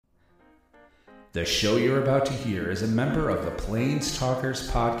The show you're about to hear is a member of the Planestalkers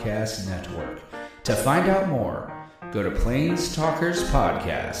Podcast Network. To find out more, go to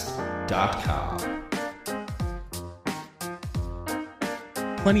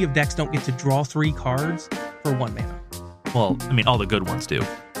planestalkerspodcast.com. Plenty of decks don't get to draw 3 cards for 1 mana. Well, I mean, all the good ones do.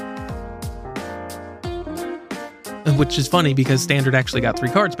 Which is funny because Standard actually got 3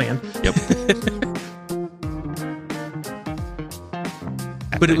 cards banned. Yep.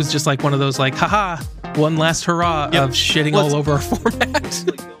 But it was just like one of those like, haha, one last hurrah of shitting all over our format.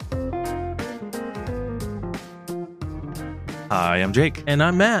 Hi, I'm Jake. And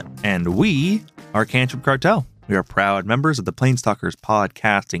I'm Matt. And we are Cantrip Cartel. We are proud members of the Planestalkers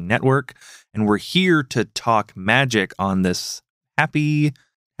Podcasting Network, and we're here to talk Magic on this happy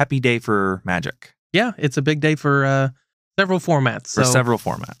day for Magic. Yeah, it's a big day for several formats.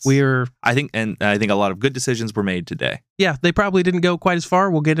 I think a lot of good decisions were made today. Yeah, they probably didn't go quite as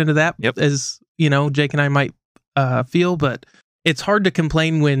far. We'll get into that as, Jake and I might feel, but it's hard to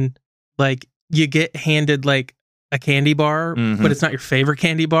complain when like you get handed like a candy bar, but it's not your favorite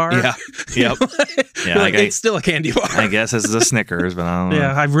candy bar. Yeah. Yep. Yeah, it's still a candy bar. I guess this is a Snickers, but I don't know.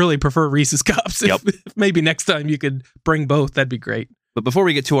 Yeah, I really prefer Reese's Cups. If maybe next time you could bring both, that'd be great. But before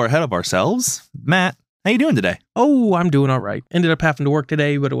we get too ahead of ourselves, Matt, how you doing today? Oh, I'm doing all right. Ended up having to work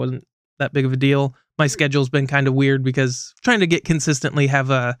today, but it wasn't that big of a deal. My schedule's been kind of weird because trying to get consistently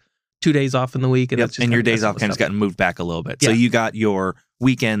have 2 days off in the week. And your days off kind of gotten moved back a little bit. Yeah. So you got your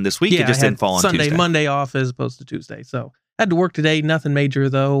weekend this week. It just didn't fall on Sunday, Tuesday. Monday off as opposed to Tuesday. So had to work today. Nothing major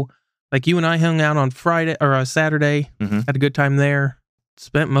though. Like you and I hung out on Friday or Saturday. Had a good time there.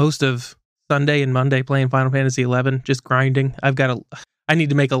 Spent most of Sunday and Monday playing Final Fantasy 11, just grinding. I need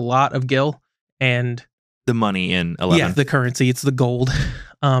to make a lot of gil and the money in 11. Yeah, the currency. It's the gold.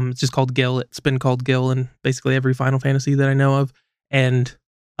 It's just called gil. It's been called gil in basically every Final Fantasy that I know of. And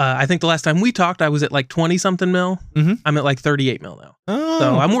I think the last time we talked, I was at like 20 something mil. I'm at like 38 mil now. Oh.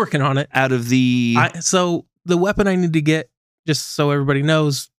 So I'm working on it. Out of the... So the weapon I need to get, just so everybody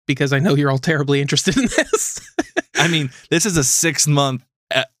knows, because I know you're all terribly interested in this. I mean, this is a 6-month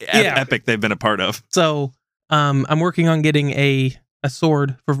epic they've been a part of. So I'm working on getting a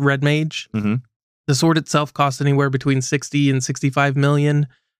sword for Red Mage. The sword itself costs anywhere between 60 and 65 million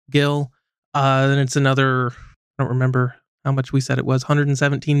gil. Then it's another, I don't remember how much we said it was,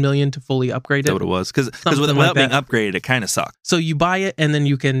 117 million to fully upgrade it. That's what it was. Because without being upgraded, it kind of sucks. So you buy it and then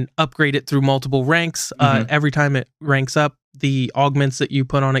you can upgrade it through multiple ranks. Every time it ranks up, the augments that you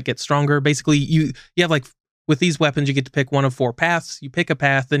put on it get stronger. Basically, you have like, with these weapons, you get to pick one of 4 paths. You pick a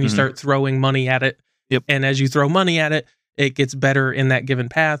path, then you start throwing money at it. Yep. And as you throw money at it, it gets better in that given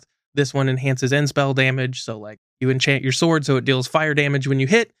path. This one enhances end spell damage. So like you enchant your sword so it deals fire damage when you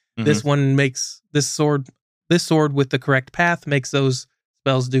hit. This one makes this sword with the correct path makes those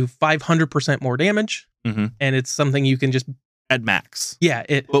spells do 500% more damage. And it's something you can just at max. Yeah.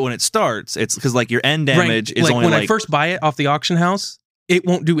 But when it starts, it's because like your end damage is only when I first buy it off the auction house, it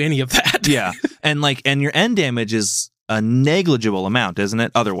won't do any of that. Yeah. And your end damage is a negligible amount, isn't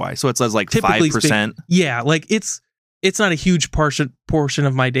it? Otherwise. So it's like typically 5%. Yeah. Like it's not a huge portion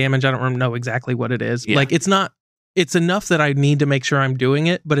of my damage. I don't know exactly what it is. Yeah. Like it's enough that I need to make sure I'm doing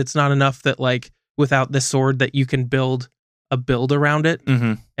it, but it's not enough that like without this sword that you can build a build around it.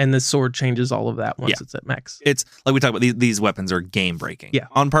 And this sword changes all of that once it's at max. It's like we talk about these weapons are game breaking. Yeah.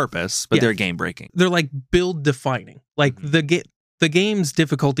 On purpose, but they're game breaking. They're like build defining. Like the game's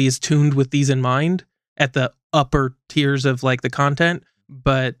difficulty is tuned with these in mind at the upper tiers of like the content,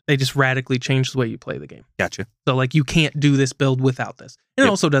 but they just radically change the way you play the game. Gotcha. So like you can't do this build without this. And it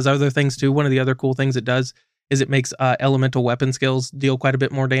also does other things too. One of the other cool things it does is it makes elemental weapon skills deal quite a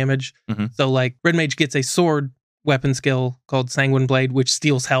bit more damage. So like Red Mage gets a sword weapon skill called Sanguine Blade, which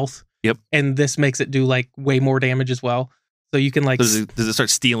steals health. Yep. And this makes it do like way more damage as well. So you can like... Does it start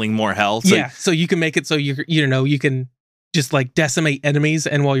stealing more health? Yeah. So you can make it so you can just like decimate enemies,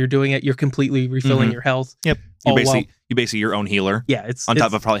 and while you're doing it, you're completely refilling your health. Yep. You're basically your own healer. Yeah. It's on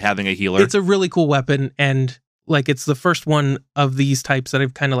top of probably having a healer. It's a really cool weapon, and like it's the first one of these types that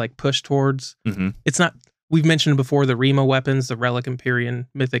I've kind of like pushed towards. It's not... We've mentioned before the Rima weapons, the Relic Empyrean,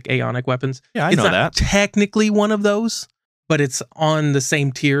 Mythic Aeonic weapons. Yeah, I know that. It's not technically one of those, but it's on the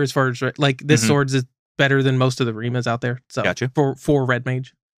same tier as far as like this sword is better than most of the Rimas out there. So gotcha. For Red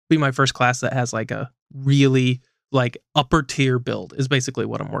Mage, be my first class that has like a really like upper tier build is basically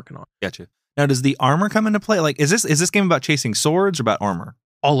what I'm working on. Gotcha. Now, does the armor come into play? Like, is this game about chasing swords or about armor?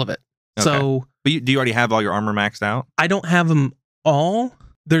 All of it. Okay. So, but do you already have all your armor maxed out? I don't have them all.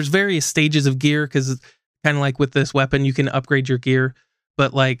 There's various stages of gear because kind of like with this weapon, you can upgrade your gear.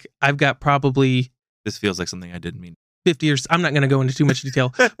 But like, I've got probably... This feels like something I didn't mean. 50 years. I'm not going to go into too much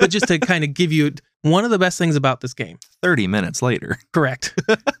detail, but just to kind of give you one of the best things about this game. 30 minutes later. Correct.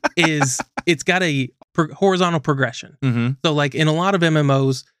 Is it's got a horizontal progression. Mm-hmm. So like in a lot of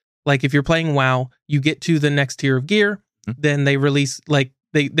MMOs, like if you're playing WoW, you get to the next tier of gear, then they release like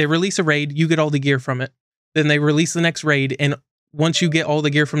they release a raid, you get all the gear from it. Then they release the next raid, and once you get all the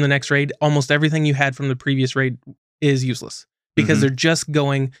gear from the next raid, almost everything you had from the previous raid is useless because they're just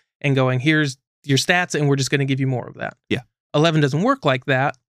going, here's your stats, and we're just going to give you more of that. Yeah. 11 doesn't work like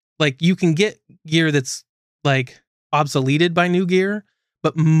that. Like you can get gear that's like obsoleted by new gear,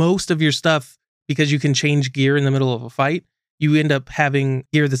 but most of your stuff, because you can change gear in the middle of a fight, you end up having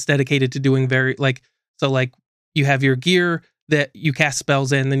gear that's dedicated to doing like you have your gear that you cast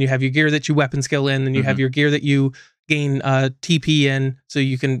spells in, then you have your gear that you weapon skill in, then you have your gear that you gain TP in, so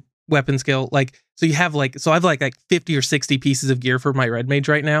you can weapon skill. Like, so you have so I have like 50 or 60 pieces of gear for my red mage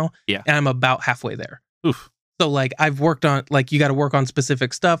right now. Yeah. And I'm about halfway there. Oof. So like I've worked on, like you got to work on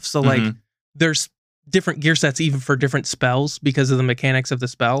specific stuff. So like there's different gear sets even for different spells because of the mechanics of the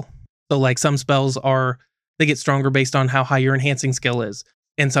spell. So like some spells they get stronger based on how high your enhancing skill is,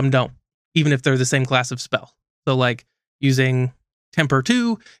 and some don't, even if they're the same class of spell. So like using Temper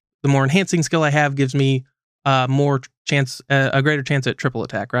 2, the more enhancing skill I have gives me a greater chance at triple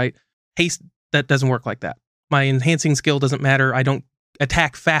attack, right? Haste, that doesn't work like that. My enhancing skill doesn't matter. I don't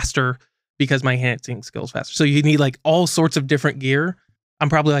attack faster because my enhancing skill is faster. So you need like all sorts of different gear. I'm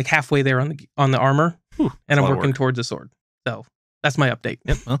probably like halfway there on the armor, and I'm working towards a sword. So that's my update.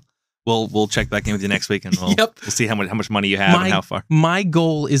 Yep. Well, we'll check back in with you next week, and we'll see how much money you have and how far. My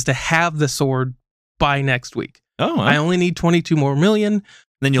goal is to have the sword by next week. Oh, wow. I only need 22 more million.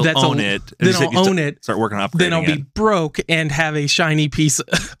 Then you'll own it. Then I'll own it. Start working on upgrading. Then I'll be broke and have a shiny piece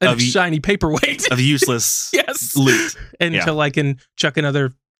of shiny paperweight of useless loot until I can chuck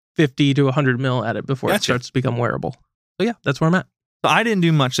another 50 to 100 mil at it before it starts to become wearable. So yeah, that's where I'm at. So I didn't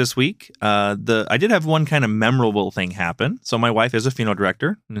do much this week. I did have one kind of memorable thing happen. So my wife is a funeral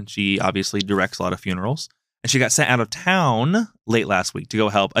director, and she obviously directs a lot of funerals. And she got sent out of town late last week to go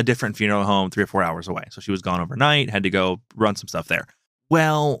help a different funeral home 3 or 4 hours away. So she was gone overnight, had to go run some stuff there.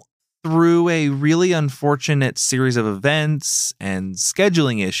 Well, through a really unfortunate series of events and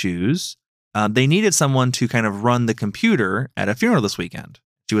scheduling issues, they needed someone to kind of run the computer at a funeral this weekend.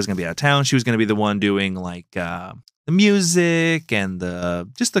 She was going to be out of town. She was going to be the one doing like the music and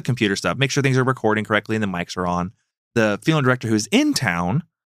just the computer stuff. Make sure things are recording correctly and the mics are on. The funeral director who's in town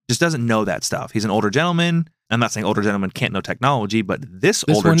just doesn't know that stuff. He's an older gentleman. I'm not saying older gentlemen can't know technology, but this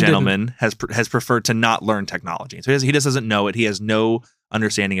older gentleman has preferred to not learn technology. So he just doesn't know it. He has no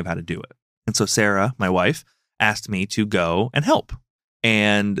understanding of how to do it. And so Sarah, my wife, asked me to go and help.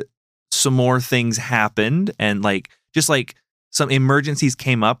 And some more things happened, and just some emergencies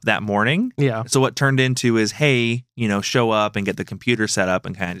came up that morning. Yeah. So what turned into is, hey, show up and get the computer set up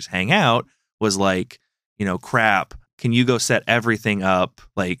and kind of just hang out was like, crap. Can you go set everything up?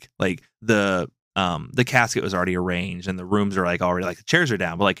 Like the casket was already arranged and the rooms are already the chairs are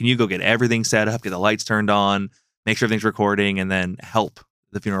down. But can you go get everything set up, get the lights turned on, make sure everything's recording, and then help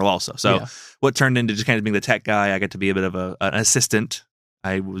the funeral also. So what turned into just kind of being the tech guy, I got to be a bit of an assistant.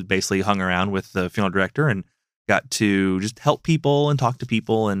 I was basically hung around with the funeral director and got to just help people and talk to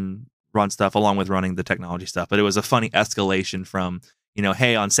people and run stuff along with running the technology stuff. But it was a funny escalation from,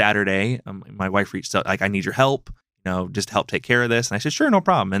 hey, on Saturday, my wife reached out, I need your help. Just help take care of this. And I said, sure, no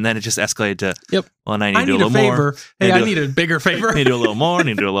problem. And then it just escalated to, well, and I need to do a little more. Hey, I need a bigger favor. I need to do a little more. I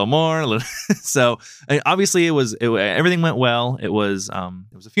need to do a little more. So obviously everything went well. It was a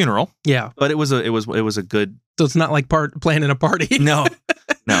funeral. Yeah. But it was a good. So it's not like planning a party. No,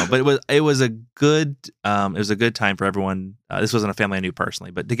 but it was a good time for everyone. This wasn't a family I knew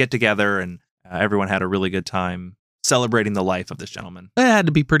personally, but to get together and everyone had a really good time celebrating the life of this gentleman. It had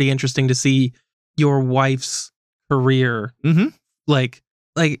to be pretty interesting to see your wife's career. Mm-hmm. Like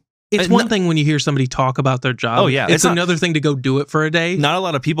it's one thing when you hear somebody talk about their job. Oh yeah, it's another thing to go do it for a day. Not a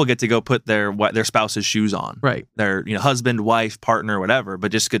lot of people get to go put their spouse's shoes on, right? Their husband, wife, partner, whatever,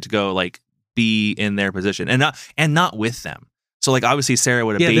 but just get to go be in their position and not with them. So obviously Sarah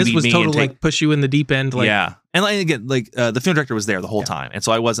would have babied me. Yeah, this was total push you in the deep end. Yeah, and again the funeral director was there the whole time, and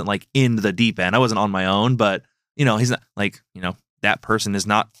so I wasn't in the deep end. I wasn't on my own, but he's not that person is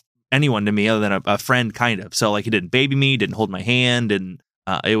not anyone to me other than a friend, kind of. So he didn't baby me, didn't hold my hand, and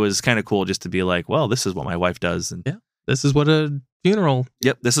it was kind of cool just to be well, this is what my wife does, and this is what a funeral.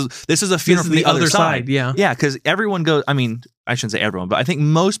 Yep, this is a funeral from the other side. Yeah, because everyone goes. I mean, I shouldn't say everyone, but I think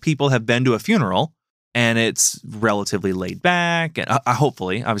most people have been to a funeral and it's relatively laid back, and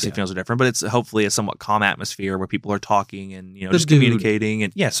hopefully, obviously funerals are different, but it's hopefully a somewhat calm atmosphere where people are talking and just communicating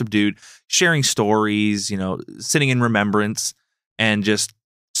and subdued, sharing stories, sitting in remembrance, and just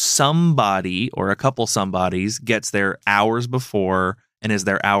somebody or a couple somebodies gets there hours before and is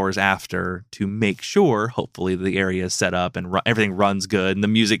there hours after to make sure, hopefully, the area is set up and everything runs good, and the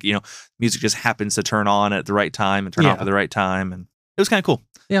music, music just happens to turn on at the right time and turn off at the right time, and it was kind of cool.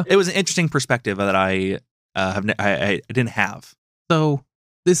 Yeah, it was an interesting perspective that I didn't have. So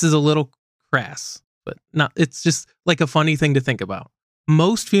this is a little crass, but not. It's just like a funny thing to think about.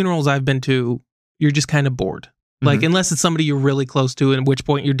 Most funerals I've been to, you're just kind of bored. Like, unless it's somebody you're really close to, at which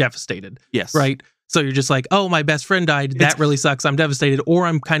point you're devastated. Yes. Right? So you're just like, oh, my best friend died. That really sucks. I'm devastated. Or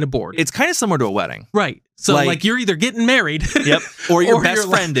I'm kind of bored. It's kind of similar to a wedding. Right. So like you're either getting married. Yep. Or your best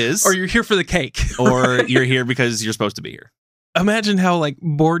friend is. Or you're here for the cake. Or you're here because you're supposed to be here. Imagine how like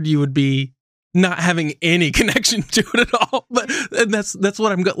bored you would be not having any connection to it at all. And that's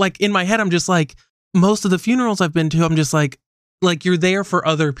what I'm like in my head. I'm just like, most of the funerals I've been to, I'm just like you're there for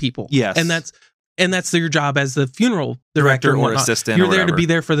other people. Yes. And that's your job as the funeral director or assistant. You're there to be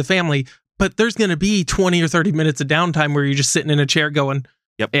there for the family, but there's going to be 20 or 30 minutes of downtime where you're just sitting in a chair going,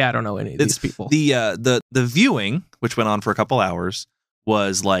 yeah, I don't know any of these people. The viewing, which went on for a couple hours,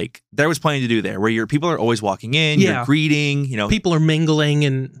 was like, there was plenty to do there where people are always walking in, you're greeting, people are mingling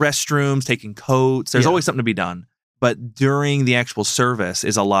and restrooms, taking coats. There's always something to be done. But during the actual service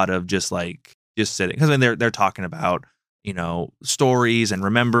is a lot of just sitting. Because they're talking about, stories and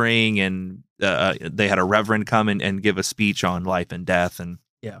remembering, and they had a reverend come and give a speech on life and death and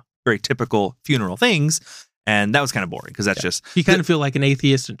very typical funeral things. And that was kind of boring because that's just... You kind of feel like an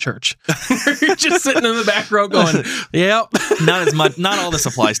atheist in church. You're just sitting in the back row going, yep. Not as much. Not all this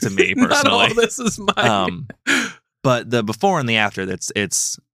applies to me personally. Not all this is mine. But the before and the after,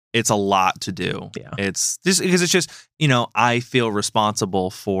 it's a lot to do. Yeah. It's just because it's just, I feel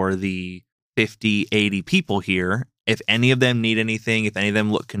responsible for the 50, 80 people here. If any of them need anything, if any of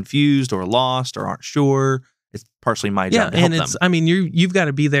them look confused or lost or aren't sure, it's partially my job to help them. I mean, you've got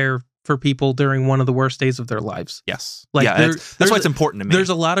to be there for people during one of the worst days of their lives. Yes. That's why it's important to me. There's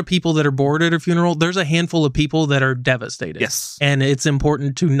a lot of people that are bored at a funeral. There's a handful of people that are devastated. Yes. And it's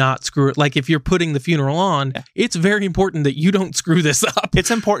important to not screw it. Like if you're putting the funeral on, it's very important that you don't screw this up.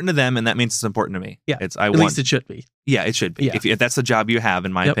 It's important to them, and that means it's important to me. Yeah. At least it should be. Yeah, it should be. Yeah. If that's the job you have,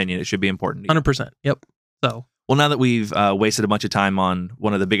 in my opinion, it should be important to you. 100%. Yep. So... Well, now that we've wasted a bunch of time on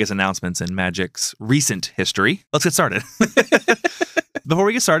one of the biggest announcements in Magic's recent history, let's get started. Before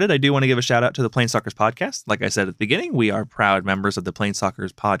we get started, I do want to give a shout out to the Planestalkers podcast. Like I said at the beginning, we are proud members of the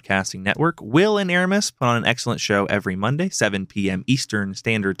Planestalkers podcasting network. Will and Aramis put on an excellent show every Monday, 7 p.m. Eastern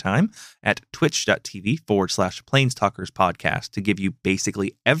Standard Time at twitch.tv/Planestalkers podcast to give you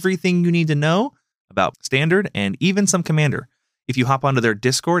basically everything you need to know about Standard and even some Commander. If you hop onto their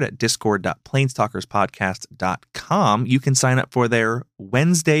Discord at discord.planestalkerspodcast.com, you can sign up for their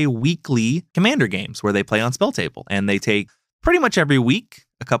Wednesday weekly Commander games where they play on Spell Table. And they take pretty much every week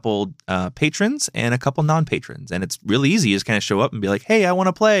a couple patrons and a couple non-patrons. And it's really easy. You just kind of show up and be like, hey, I want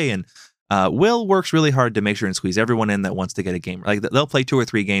to play. And Will works really hard to make sure and squeeze everyone in that wants to get a game. Like they'll play 2 or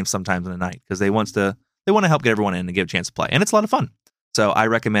 3 games sometimes in a night because they want to help get everyone in and give a chance to play. And it's a lot of fun. So I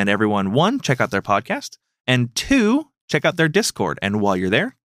recommend everyone, 1, check out their podcast, and 2, check out their Discord. And while you're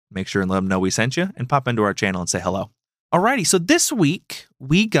there, make sure and let them know we sent you and pop into our channel and say hello. Alrighty, so this week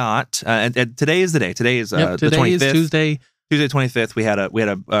we got, today is the day. Today is the 25th. Today is Tuesday. Tuesday 25th, we had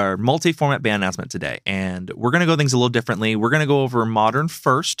a multi-format ban announcement today, and we're going to go things a little differently. We're going to go over Modern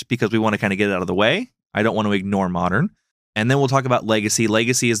first because we want to kind of get it out of the way. I don't want to ignore Modern. And then we'll talk about Legacy.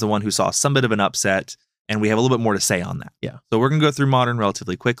 Legacy is the one who saw some bit of an upset, and we have a little bit more to say on that. Yeah. So we're going to go through Modern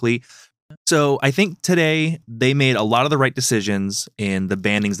relatively quickly. So I think today they made a lot of the right decisions in the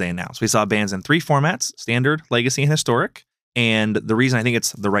bannings they announced. We saw bans in 3 formats, Standard, Legacy, and Historic. And the reason I think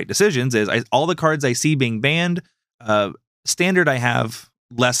it's the right decisions is all the cards I see being banned, Standard I have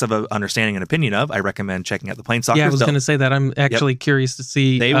less of an understanding and opinion of. I recommend checking out the Planestalkers. Yeah, I was going to say that. I'm actually curious to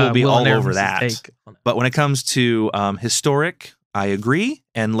see. They will be all over that. But when it comes to Historic, I agree.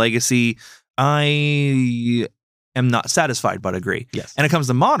 And Legacy, I am not satisfied, but agree. Yes. And it comes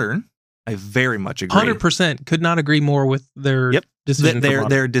to Modern, I very much agree. 100% could not agree more with their decision.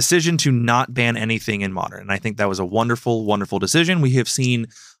 Their decision to not ban anything in Modern. And I think that was a wonderful, wonderful decision. We have seen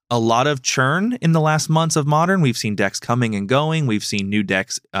a lot of churn in the last months of Modern. We've seen decks coming and going. We've seen new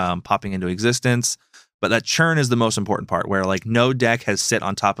decks popping into existence. But that churn is the most important part, where like no deck has sit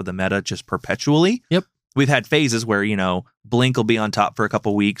on top of the meta just perpetually. Yep. we've had phases where, Blink will be on top for a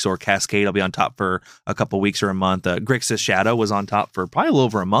couple weeks, or Cascade will be on top for a couple weeks or a month. Grixis Shadow was on top for probably a little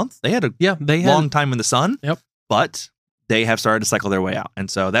over a month. They had a long time in the sun, but they have started to cycle their way out. And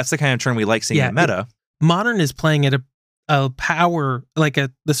so that's the kind of turn we like seeing in the meta. Modern is playing at a power,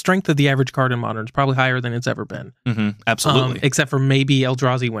 the strength of the average card in Modern is probably higher than it's ever been. Mm-hmm, absolutely. Except for maybe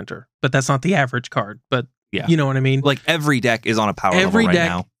Eldrazi Winter, but that's not the average card. But you know what I mean? Like every deck is on a power level right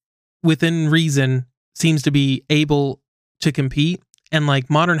now. Within reason seems to be able to compete, and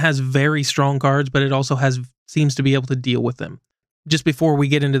Modern has very strong cards, but it also seems to be able to deal with them. Just before we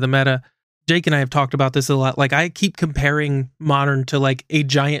get into the meta, Jake and I have talked about this a lot. I keep comparing Modern to a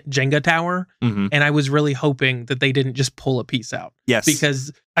giant Jenga tower, and I was really hoping that they didn't just pull a piece out. Yes.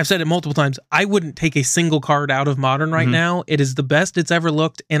 Because I've said it multiple times, I wouldn't take a single card out of Modern right now. It is the best it's ever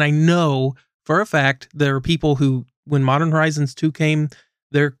looked, and I know for a fact there are people who, when Modern Horizons 2 came,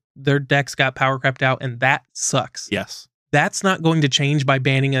 their decks got power crept out, and that sucks. Yes. That's not going to change by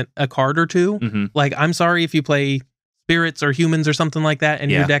banning a card or two. I'm sorry if you play spirits or humans or something like that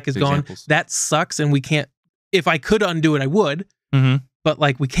and your deck is gone. Examples. That sucks, and we can't. If I could undo it, I would.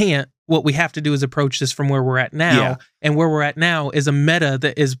 But we can't. What we have to do is approach this from where we're at now. And where we're at now is a meta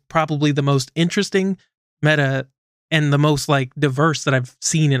that is probably the most interesting meta and the most diverse that I've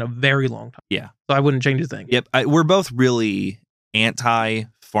seen in a very long time. Yeah. So I wouldn't change a thing. Yep. We're both really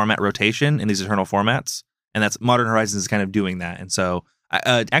anti-format rotation in these eternal formats, and that's Modern Horizons is kind of doing that. And so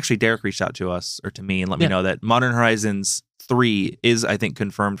actually Derek reached out to us, or to me, and let me know that Modern Horizons 3 is, I think,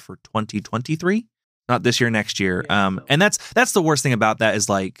 confirmed for 2023, not this year, next year. And that's the worst thing about that is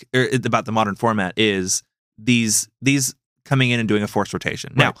about the Modern format is these coming in and doing a forced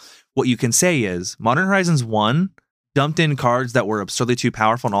rotation. Right. Now, what you can say is Modern Horizons 1 dumped in cards that were absurdly too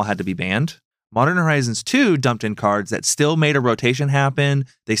powerful and all had to be banned. Modern Horizons 2 dumped in cards that still made a rotation happen.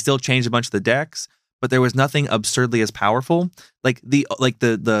 They still changed a bunch of the decks, but there was nothing absurdly as powerful. The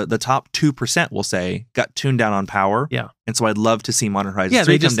top 2%, we'll say, got tuned down on power. Yeah. And so I'd love to see Modern Horizons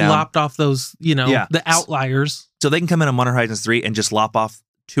 3 they just lopped off those, the outliers. So they can come in on Modern Horizons 3 and just lop off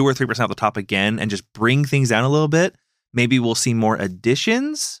 2 or 3% off the top again and just bring things down a little bit. Maybe we'll see more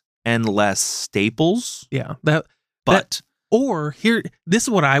additions and less staples. Yeah. Or here, this is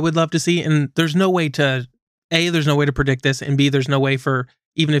what I would love to see, and there's no way to, A, there's no way to predict this, and B, there's no way for,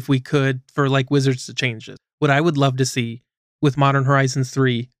 even if we could, for Wizards to change this. What I would love to see with Modern Horizons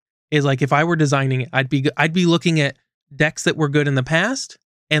 3 is if I were designing it, I'd be looking at decks that were good in the past,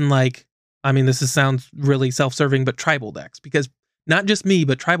 and sounds really self-serving, but tribal decks, because not just me,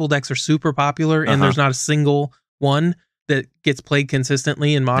 but tribal decks are super popular, and there's not a single one that gets played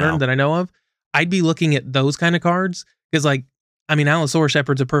consistently in Modern that I know of. I'd be looking at those kind of cards. Because, Allosaurus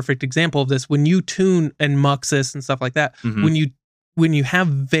Shepherd's a perfect example of this. When you tune and Muxus and stuff like that, when you have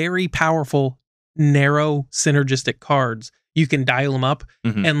very powerful, narrow, synergistic cards, you can dial them up.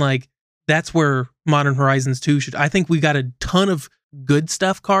 And, that's where Modern Horizons 2 should... I think we got a ton of good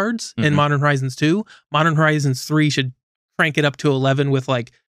stuff cards in Modern Horizons 2. Modern Horizons 3 should crank it up to 11 with,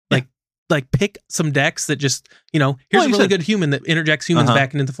 pick some decks that just, here's a really good human that interjects humans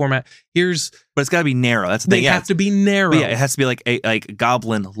back into the format. But it's got to be narrow. That's the thing. They have to be narrow. But it has to be like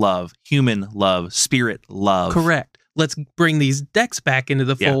goblin love, human love, spirit love. Correct. Let's bring these decks back into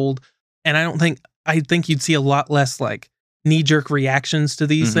the fold. And I think you'd see a lot less knee-jerk reactions to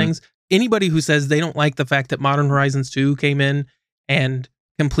these things. Anybody who says they don't like the fact that Modern Horizons 2 came in and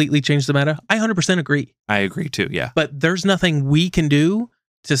completely changed the meta, I 100% agree. I agree too, yeah. But there's nothing we can do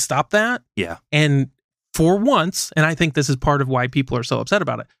to stop that. Yeah. And for once, and I think this is part of why people are so upset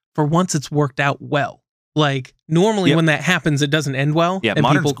about it, for once it's worked out well. Normally when that happens, it doesn't end well. Yeah, and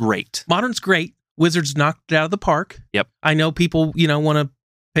Modern's great. Modern's great. Wizards knocked it out of the park. Yep. I know people, want to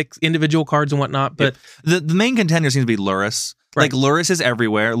pick individual cards and whatnot, but... The main contender seems to be Lurrus. Right. Lurrus is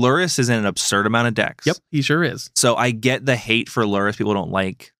everywhere. Lurrus is in an absurd amount of decks. Yep, he sure is. So I get the hate for Lurrus. People don't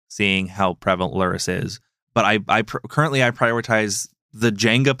like seeing how prevalent Lurrus is. But currently I prioritize the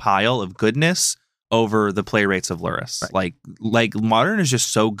Jenga pile of goodness over the play rates of Lurrus. Right. Like Modern is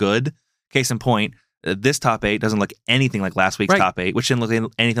just so good. Case in point, this top 8 doesn't look anything like last week's top 8, which didn't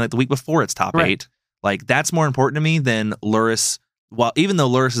look anything like the week before its top 8. That's more important to me than Lurrus. Well, even though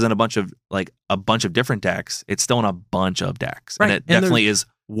Lurrus is in a bunch of different decks, it's still in a bunch of decks, and it definitely is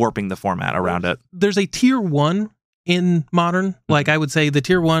warping the format around it. There's a tier 1 in Modern. I would say the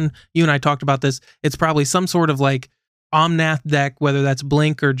tier 1. You and I talked about this. It's probably some sort of Omnath deck, whether that's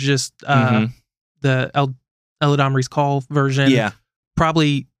Blink or just the Eladamri's Call version. Yeah.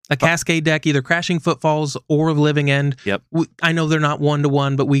 Probably a Cascade deck, either Crashing Footfalls or Living End. Yep. I know they're not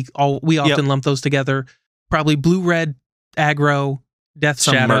 1-to-1, but we often lump those together. Probably blue-red aggro, Death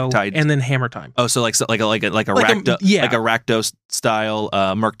Some Shadow, Murktide. and then Hammer Time. Oh, so like a Rakdos style,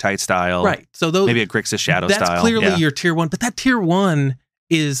 Murktide style, Right. So those maybe a Grixis Shadow that's style. clearly your tier 1, but that tier 1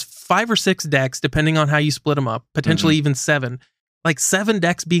 is 5 or 6 decks depending on how you split them up, potentially even 7. Like 7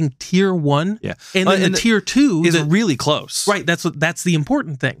 decks being tier 1. Yeah. And then the tier 2 is really close. Right, that's the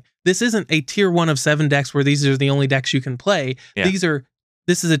important thing. This isn't a tier 1 of 7 decks where these are the only decks you can play. Yeah.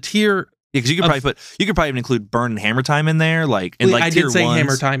 This is a tier. Yeah, because you could probably even include Burn and Hammer Time in there, like in like I tier did say ones.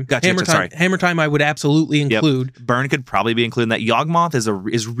 Hammer Time. Gotcha, sorry. Hammer Time I would absolutely include. Yep. Burn could probably be included in that. Yawgmoth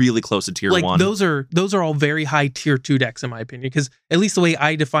is really close to tier 1. Those are all very high tier 2 decks in my opinion, because at least the way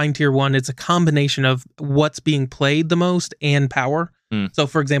I define tier 1, it's a combination of what's being played the most and power. So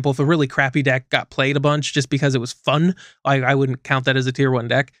for example, if a really crappy deck got played a bunch just because it was fun, I wouldn't count that as a tier 1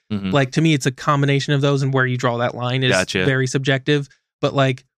 deck. Like to me, it's a combination of those, and where you draw that line is very subjective. But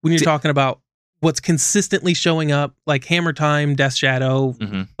like when you're talking about what's consistently showing up, like Hammer Time, Death Shadow,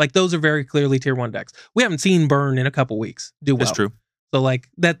 like those are very clearly tier 1 decks. We haven't seen Burn in a couple weeks do well. That's true. So like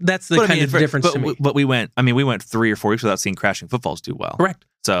that's the kind of difference to me. But we went 3 or 4 weeks without seeing Crashing Footfalls do well. Correct.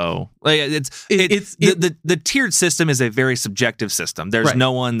 So like, the tiered system is a very subjective system. There's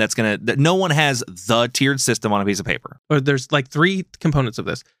no one no one has the tiered system on a piece of paper. Or there's like 3 components of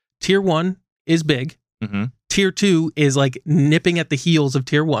this. Tier 1 is big. Tier 2 is like nipping at the heels of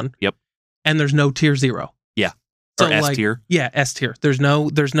tier 1. Yep. And there's no tier 0. Yeah. So or S like, tier. Yeah, S tier. There's no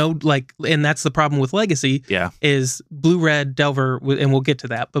like, and that's the problem with Legacy. Yeah. Is Blue-Red Delver, and we'll get to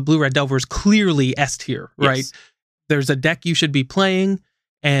that, but Blue-Red Delver is clearly S tier, right? Yes. There's a deck you should be playing,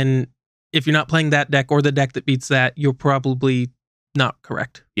 and if you're not playing that deck or the deck that beats that, you're probably not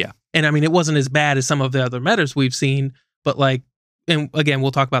correct. Yeah. And I mean, it wasn't as bad as some of the other metas we've seen, but like, and again,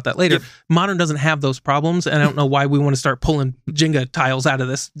 we'll talk about that later. Yep. Modern doesn't have those problems, and I don't know why we want to start pulling Jenga tiles out of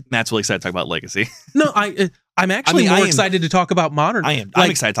this. Matt's really excited to talk about Legacy. No, I'm actually more excited to talk about Modern. I am. Like,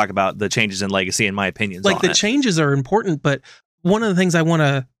 I'm excited to talk about the changes in Legacy and my opinions on it. Like the changes are important, but one of the things I want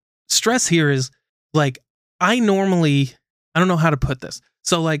to stress here is like I don't know how to put this.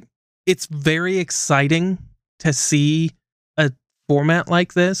 So like it's very exciting to see a format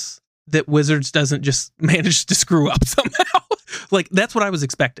like this that Wizards doesn't just manage to screw up somehow. Like that's what I was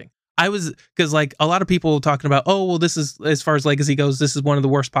expecting. Because like a lot of people talking about, oh, well, this is, as far as Legacy goes, this is one of the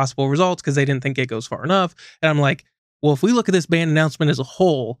worst possible results because they didn't think it goes far enough. And I'm like, well, if we look at this ban announcement as a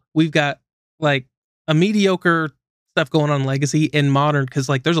whole, we've got like a mediocre stuff going on in Legacy and Modern, because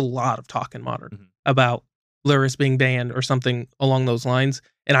like there's a lot of talk in Modern about Lurrus being banned or something along those lines.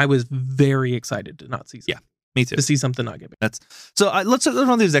 And I was very excited to not see something. Yeah, me too. To see something not get banned. Let's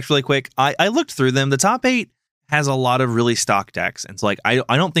run these decks really quick. I looked through them. The top 8 has a lot of really stock decks. And so like I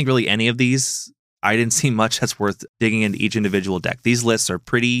don't think really any of these, I didn't see much that's worth digging into each individual deck. These lists are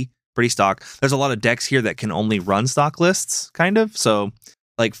pretty stock. There's a lot of decks here that can only run stock lists, kind of. So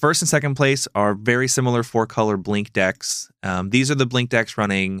like first and second place are very similar 4-color Blink decks. These are the Blink decks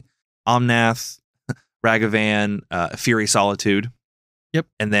running Omnath, Ragavan, Fury Solitude. Yep.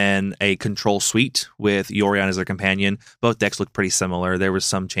 And then a Control Suite with Yorion as their companion. Both decks look pretty similar. There was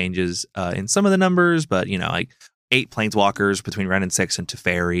some changes in some of the numbers, but like 8 Planeswalkers between Wrenn and 6 and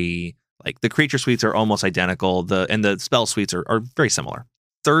Teferi. Like the creature suites are almost identical. The spell suites are very similar.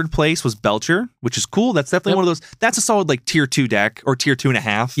 Third place was Belcher, which is cool. That's definitely one of those. That's a solid like tier 2 deck or tier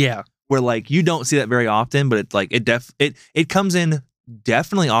 2.5. Yeah. Where like you don't see that very often, but it's like it comes in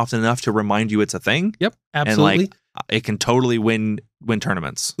definitely often enough to remind you it's a thing. Yep. Absolutely. And like it can totally win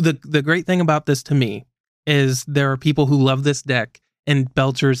tournaments. The great thing about this to me is there are people who love this deck, and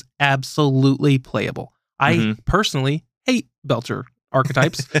Belcher's absolutely playable. I personally hate Belcher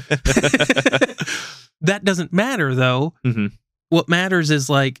archetypes. That doesn't matter though. What matters is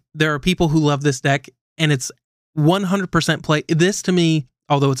like there are people who love this deck, and it's 100% play. This to me,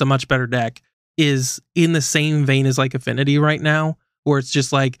 although it's a much better deck, is in the same vein as like Affinity right now, where it's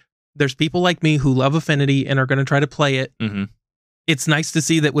just like there's people like me who love Affinity and are going to try to play it. It's nice to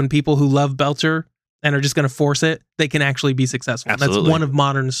see that when people who love Belcher and are just going to force it, they can actually be successful. Absolutely. That's one of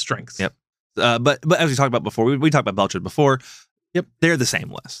Modern's strengths. Yep. But as we talked about before, we talked about Belcher before. Yep. They're the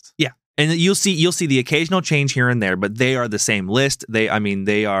same list. Yeah. And you'll see the occasional change here and there, but they are the same list. They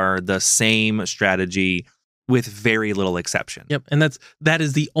are the same strategy with very little exception. Yep. And that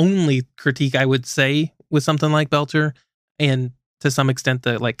is the only critique I would say with something like Belcher, and to some extent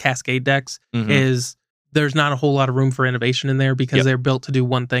the like Cascade decks, is there's not a whole lot of room for innovation in there because they're built to do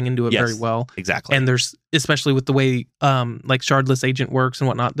one thing and do it very well. Exactly. And there's, especially with the way like Shardless Agent works and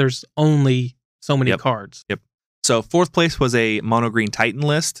whatnot, there's only so many cards. Yep. So fourth place was a mono green Titan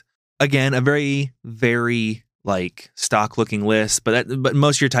list. Again, a very, very like stock looking list, but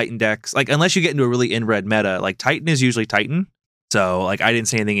most of your Titan decks, like unless you get into a really in red meta, like Titan is usually Titan. So like I didn't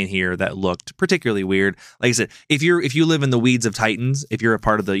see anything in here that looked particularly weird. Like I said, if you live in the weeds of Titans, if you're a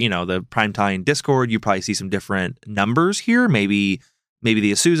part of the, the Primetime Discord, you probably see some different numbers here. Maybe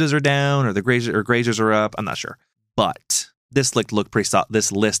the Asuzas are down or the Grazers are up. I'm not sure. But this list looked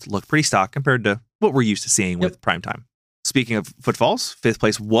pretty stock compared to what we're used to seeing with Primetime. Speaking of footfalls, 5th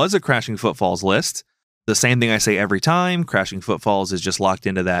place was a Crashing Footfalls list. The same thing I say every time, Crashing Footfalls is just locked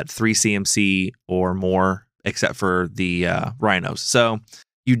into that 3 CMC or more, except for the Rhinos. So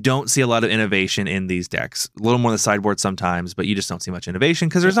you don't see a lot of innovation in these decks. A little more on the sideboard sometimes, but you just don't see much innovation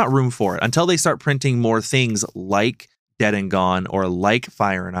because there's not room for it. Until they start printing more things like Dead and Gone or like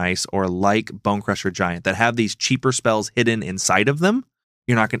Fire and Ice or like Bonecrusher Giant that have these cheaper spells hidden inside of them,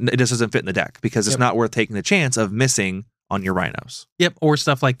 it just doesn't fit in the deck because it's not worth taking the chance of missing on your Rhinos. Yep, or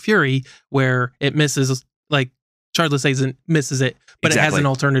stuff like Fury where it misses, like Shardless Agent misses it, but it has an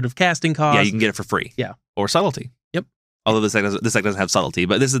alternative casting cost. Yeah, you can get it for free. Yeah. Or Subtlety. Yep. Although this deck doesn't have Subtlety,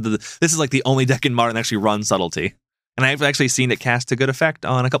 but this is like the only deck in Modern that actually runs Subtlety. And I've actually seen it cast to good effect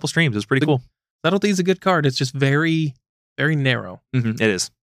on a couple streams. It's pretty cool. Subtlety is a good card. It's just very, very narrow. Mm-hmm.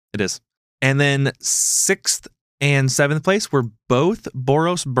 It is. And then 6th and 7th place were both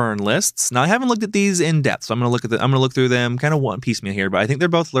Boros Burn lists. Now I haven't looked at these in depth, so I'm going to look through them kind of one piecemeal here, but I think they're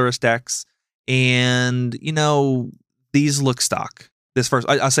both Lurrus decks. And, these look stock. This first,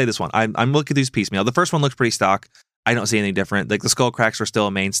 I'll say this one. I'm looking at these piecemeal. The first one looks pretty stock. I don't see anything different. Like the Skull Cracks are still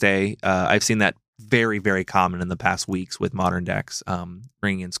a mainstay. I've seen that very, very common in the past weeks with Modern decks,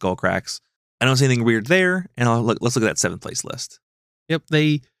 bringing in Skull Cracks. I don't see anything weird there. And let's look at that 7th place list. Yep,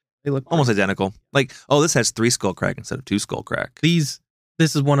 they look almost identical. Like, this has 3 Skull Crack instead of 2 Skull Crack. This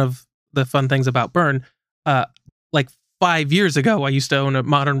is one of the fun things about Burn. Like 5 years ago, I used to own a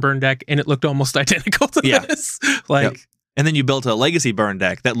Modern Burn deck, and it looked almost identical to this. Like, and then you built a Legacy Burn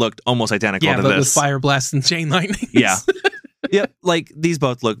deck that looked almost identical to but this. with Fire Blast and Chain Lightning. Yeah. Yep. Like these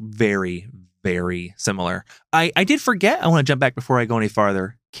both look very, very similar. I did forget. I want to jump back before I go any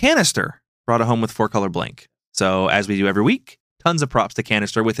farther. Canister brought it home with 4-color Blink. So as we do every week, tons of props to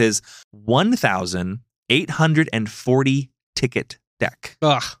Canister with his 1,840 ticket deck.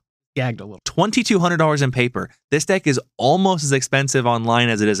 Ugh. Gagged a little. $2,200 in paper. This deck is almost as expensive online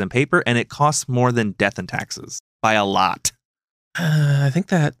as it is in paper, and it costs more than Death and Taxes by a lot. I think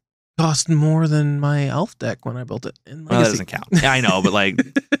that cost more than my Elf deck when I built it. Well, that doesn't count. Yeah, I know, but like,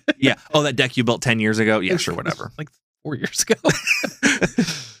 yeah. Oh, that deck you built 10 years ago? Yeah, sure, whatever. Like 4 years ago.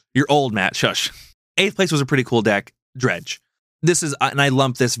 You're old, Matt. Shush. 8th place was a pretty cool deck, Dredge. This is, and I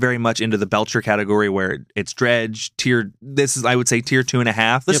lump this very much into the Belcher category where it's Dredge, this is, I would say, tier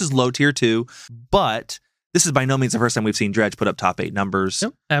 2.5. This is low tier 2, but this is by no means the first time we've seen Dredge put up top 8 numbers.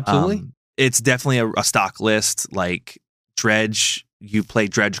 Yep, absolutely. It's definitely a stock list. Like Dredge, you play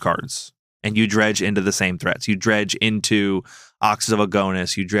Dredge cards, and you dredge into the same threats. You dredge into Oxus of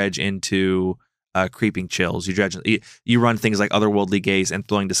Agonis, you dredge into Creeping Chills, you run things like Otherworldly Gaze and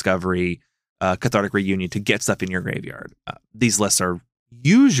Throwing Discovery, Cathartic Reunion to get stuff in your graveyard. These lists are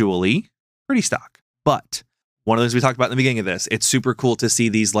usually pretty stock. But one of those we talked about in the beginning of this, it's super cool to see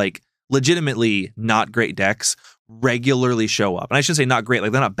these like legitimately not great decks regularly show up. And I shouldn't say not great,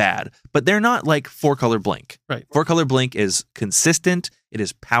 like they're not bad, but they're not like 4-color Blink. Right. 4-color Blink is consistent, it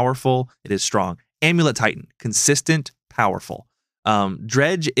is powerful, it is strong. Amulet Titan, consistent, powerful.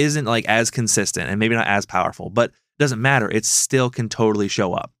 Dredge isn't like as consistent and maybe not as powerful, but doesn't matter. It still can totally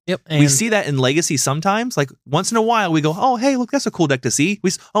show up. Yep. We see that in Legacy sometimes. Like once in a while, we go, "Oh, hey, look, that's a cool deck to see."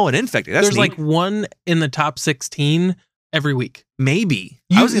 An Infected. That's there's neat. like one in the top 16 every week. Maybe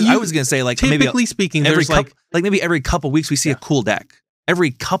I was gonna say like typically speaking, every there's maybe every couple weeks we see a cool deck. Every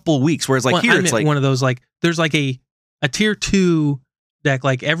couple weeks, whereas like here it's like one of those like there's like a tier 2 deck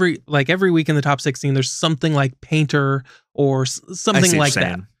like every week in the top 16. There's something like Painter or something like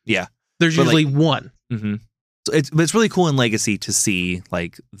that. Yeah, there's usually one. Mm-hmm. So it's really cool in Legacy to see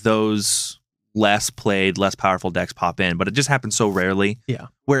like those less played, less powerful decks pop in, but it just happens so rarely. Yeah.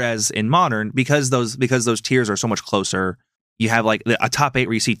 Whereas in Modern, because those tiers are so much closer, you have like a top 8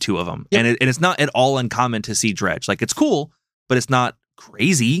 where you see 2 of them, and it's not at all uncommon to see Dredge. Like it's cool, but it's not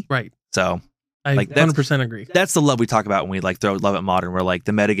crazy, right? So I like 100% agree. That's the love we talk about when we like throw Love at Modern, where like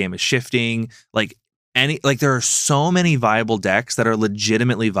the metagame is shifting, there are so many viable decks that are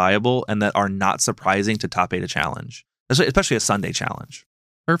legitimately viable and that are not surprising to top 8 a challenge, especially a Sunday challenge.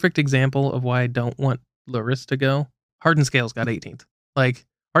 Perfect example of why I don't want Lurrus to go. Hardened Scales got 18th. Like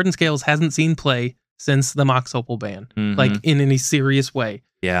Hardened Scales hasn't seen play since the Mox Opal ban, like in any serious way.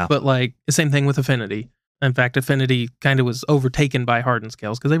 Yeah. But like the same thing with Affinity. In fact, Affinity kind of was overtaken by Hardened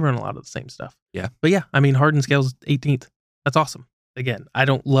Scales because they run a lot of the same stuff. Yeah. But yeah, I mean, Hardened Scales 18th. That's awesome. Again, I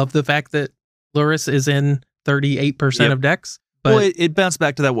don't love the fact that Lurrus is in 38% of decks, But Well, it bounced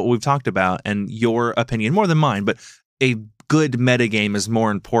back to that what we've talked about and your opinion more than mine. But a good metagame is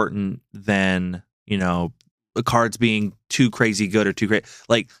more important than, the cards being too crazy good or too great.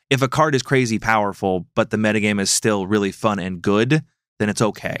 Like, if a card is crazy powerful, but the metagame is still really fun and good, then it's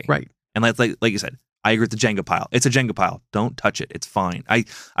okay. right. And like you said, I agree with the Jenga pile. It's a Jenga pile. Don't touch it. It's fine. I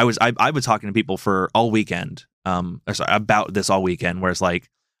was talking to people for all weekend, about this all weekend, where it's like,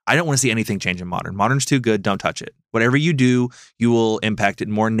 I don't want to see anything change in Modern. Modern's too good. Don't touch it. Whatever you do, you will impact it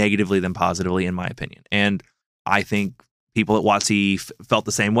more negatively than positively, in my opinion. And I think people at WotC felt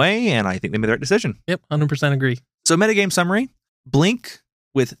the same way, and I think they made the right decision. Yep, 100% agree. So metagame summary, Blink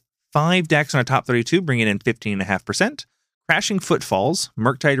with 5 decks on our top 32, bringing in 15.5%. Crashing Footfalls,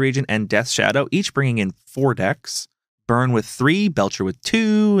 Murktide Region, and Death Shadow, each bringing in 4 decks. Burn with 3, Belcher with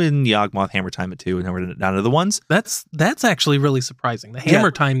 2, and Yawgmoth Hammer Time at 2, and then we're down to the ones. That's actually really surprising. The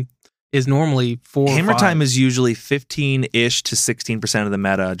Hammer Time is normally 4 or Hammer 5. Time is usually 15-ish to 16% of the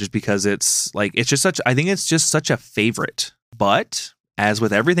meta, just because it's just such a favorite. But as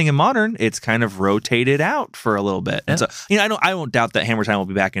with everything in Modern, it's kind of rotated out for a little bit. Yeah. And so, I won't doubt that Hammer Time will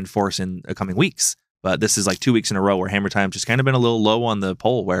be back in force in the coming weeks. But this is like 2 weeks in a row where Hammer Time's just kind of been a little low on the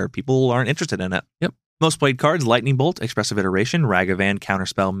poll, where people aren't interested in it. Yep. Most played cards: Lightning Bolt, Expressive Iteration, Ragavan,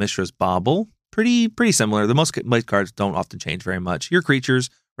 Counterspell, Mishra's Bauble. Pretty similar. The most played cards don't often change very much. Your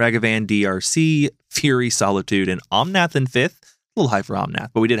creatures: Ragavan, DRC, Fury, Solitude, and Omnath in 5th. A little high for Omnath,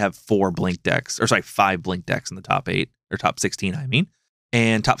 but we did have 5 Blink decks in the top 8, or top 16, I mean.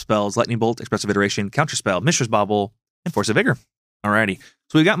 And top spells: Lightning Bolt, Expressive Iteration, Counterspell, Mishra's Bauble, and Force of Vigor. Alrighty.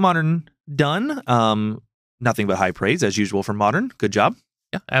 So we got Modern done. Nothing but high praise as usual for Modern. Good job.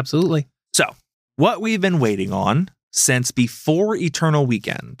 Yeah, absolutely. So what we've been waiting on since before Eternal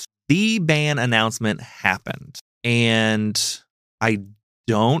Weekend, the ban announcement happened. And I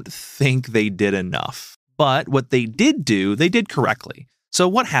don't think they did enough. But what they did do, they did correctly. So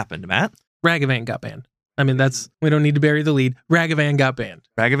what happened, Matt? Ragavan got banned. I mean, we don't need to bury the lead. Ragavan got banned.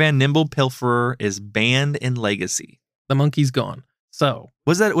 Ragavan Nimble Pilferer is banned in Legacy. The monkey's gone. So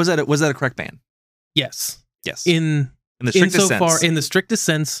Was that a correct ban? yes. Yes. In the strictest sense. In the strictest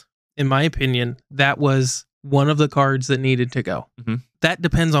sense, in my opinion, that was one of the cards that needed to go. Mm-hmm. That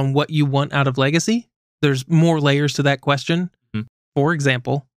depends on what you want out of Legacy. There's more layers to that question. Mm-hmm. For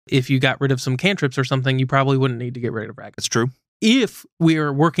example, if you got rid of some cantrips or something, you probably wouldn't need to get rid of Ragavan. That's true. If we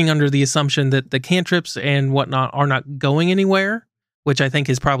are working under the assumption that the cantrips and whatnot are not going anywhere, which I think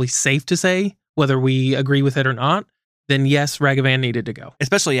is probably safe to say, whether we agree with it or not, then yes, Ragavan needed to go.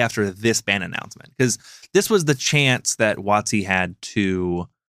 Especially after this ban announcement, because this was the chance that WotC had to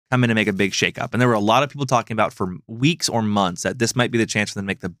come in and make a big shakeup. And there were a lot of people talking about for weeks or months that this might be the chance for them to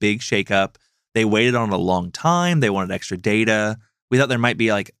make the big shakeup. They waited on it a long time. They wanted extra data. We thought there might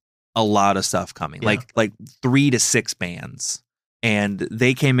be like a lot of stuff coming, Yeah. like 3 to 6 bans. And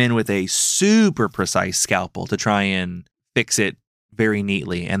they came in with a super precise scalpel to try and fix it very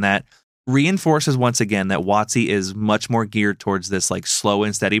neatly. And that reinforces once again that WotC is much more geared towards this like slow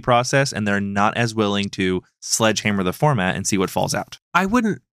and steady process, and they're not as willing to sledgehammer the format and see what falls out. I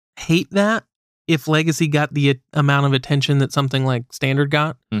wouldn't hate that if Legacy got the amount of attention that something like Standard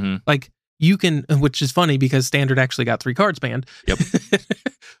got. Mm-hmm. Like you can, which is funny because Standard actually got 3 cards banned. Yep.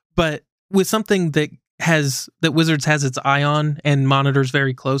 But with something that Wizards has its eye on and monitors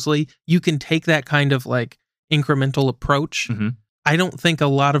very closely, you can take that kind of like incremental approach. Mm-hmm. I don't think a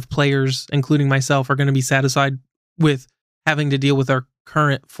lot of players, including myself, are going to be satisfied with having to deal with our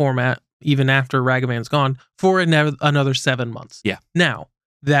current format, even after Ragavan's gone, for another 7 months. Yeah. Now,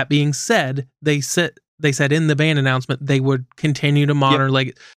 that being said, they said in the ban announcement they would continue to monitor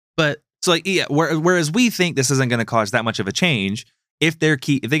but so like yeah, whereas we think this isn't going to cause that much of a change, if they're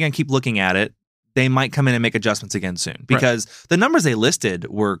going to keep looking at it, they might come in and make adjustments again soon, because the numbers they listed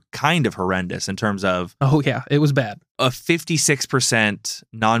were kind of horrendous in terms of oh yeah, it was bad. A 56%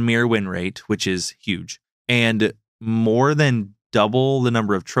 non-mirror win rate, which is huge, and more than double the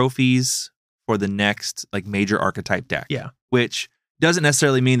number of trophies for the next like major archetype deck. Yeah. Which doesn't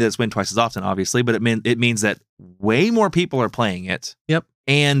necessarily mean that it's win twice as often, obviously, but it means that way more people are playing it. Yep.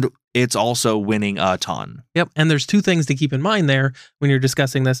 And it's also winning a ton. Yep. And there's 2 things to keep in mind there when you're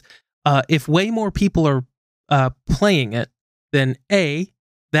discussing this. If way more people are playing it, then A,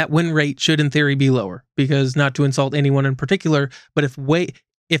 that win rate should in theory be lower, because not to insult anyone in particular, but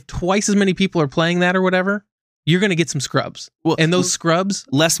if twice as many people are playing that or whatever, you're going to get some scrubs. Well, and those scrubs,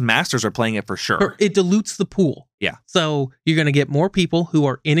 less masters are playing it for sure. It dilutes the pool. Yeah. So you're going to get more people who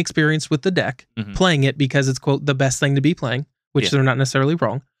are inexperienced with the deck Mhm. playing it because it's, quote, the best thing to be playing, which Yeah. they're not necessarily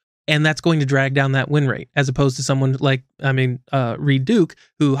wrong. And that's going to drag down that win rate, as opposed to someone like, Reed Duke,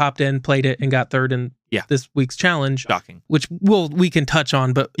 who hopped in, played it, and got third in this week's challenge. Shocking. Which we can touch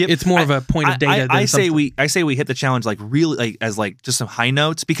on, but it's more of a point of data. I say we hit the challenge like really like as like just some high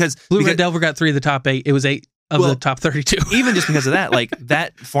notes because Blue Red Delver got 3 of the top 8. It was 8 of the top 32. Even just because of that, like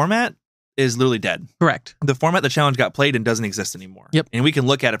that format is literally dead. Correct. The format the challenge got played in doesn't exist anymore. Yep. And we can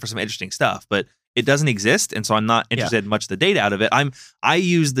look at it for some interesting stuff, but it doesn't exist, and so I'm not interested in much of the data out of it. I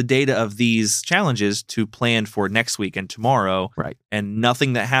use the data of these challenges to plan for next week and tomorrow, right? And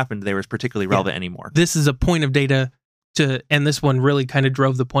nothing that happened there is particularly relevant anymore. This is a point of data and this one really kind of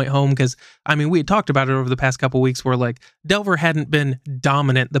drove the point home because we had talked about it over the past couple of weeks where like Delver hadn't been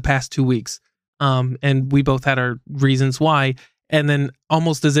dominant the past 2 weeks, and we both had our reasons why. And then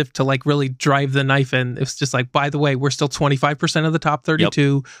almost as if to like really drive the knife in, it's just like, by the way, we're still 25% of the top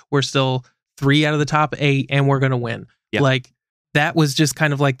 32. Yep. We're still 3 out of the top 8, and we're going to win. Yep. Like that was just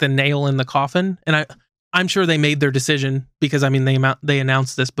kind of like the nail in the coffin. And I'm sure they made their decision because they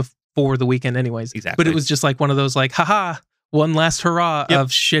announced this before the weekend anyways. Exactly. But it was just like one of those like, haha, one last hurrah of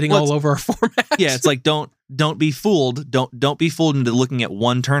shitting all over our format. Yeah, it's like don't be fooled. Don't be fooled into looking at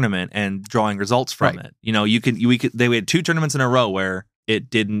one tournament and drawing results from it. You know, they had 2 tournaments in a row where it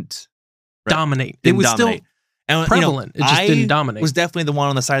didn't dominate. It was still prevalent. It just didn't dominate. Was definitely the one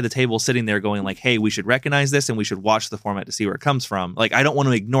on the side of the table sitting there going like, hey, we should recognize this and we should watch the format to see where it comes from. Like, I don't want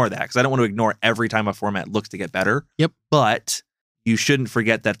to ignore that because I don't want to ignore every time a format looks to get better. Yep. But you shouldn't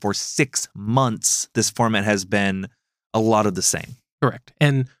forget that for 6 months, this format has been a lot of the same. Correct.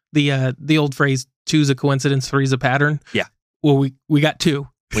 And the old phrase, 2's a coincidence, 3's a pattern. Yeah. Well, we got 2.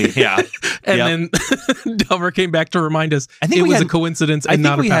 And then Delver came back to remind us it was a coincidence and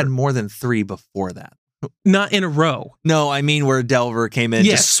not a pattern. I think we had more than 3 before that. Not in a row. No, I mean where Delver came in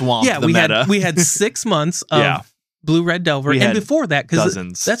to swamp the meta. We had 6 months of Blue Red Delver. And before that,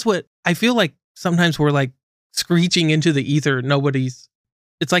 because that's what I feel like sometimes we're like screeching into the ether.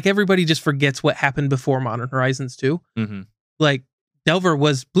 It's like everybody just forgets what happened before Modern Horizons 2. Mm-hmm. Like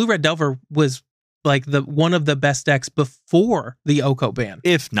Blue Red Delver was like one of the best decks before the Oko ban.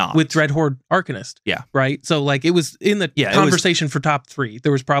 If not. With Dreadhorde Arcanist. Yeah. Right? So like it was in the conversation for top 3.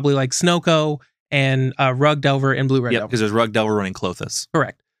 There was probably like Snowco and Rug Delver and Blue Red Delver. Because there's Rug Delver running Klothys.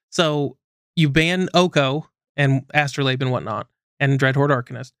 Correct. So you ban Oko and Astrolabe and whatnot and Dreadhorde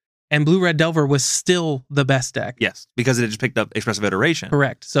Arcanist. And Blue Red Delver was still the best deck. Yes, because it just picked up Expressive Iteration.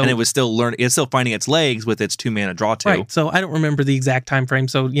 Correct. So and it was still it's still finding its legs with its 2 mana draw 2. Right. So I don't remember the exact time frame.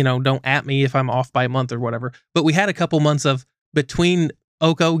 So don't at me if I'm off by a month or whatever. But we had a couple months of between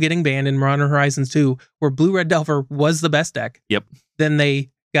Oko getting banned in Modern Horizons 2, where Blue Red Delver was the best deck. Yep. Then they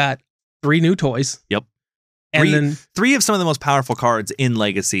got 3 new toys. Yep. And then 3 of some of the most powerful cards in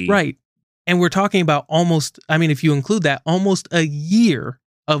Legacy. Right. And we're talking about almost, if you include that, almost a year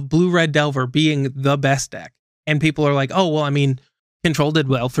of Blue Red Delver being the best deck. And people are like, oh, well, Control did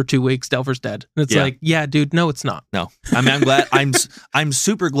well for 2 weeks. Delver's dead. And it's like, yeah, dude, no, it's not. No. I'm glad. I'm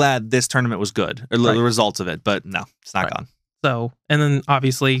super glad this tournament was good. Or the results of it. But no, it's not gone. So, and then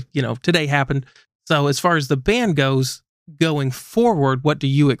obviously, today happened. So as far as the ban goes, going forward, what do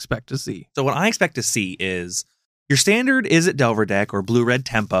you expect to see? So what I expect to see is your standard Izzet Delver deck or Blue-Red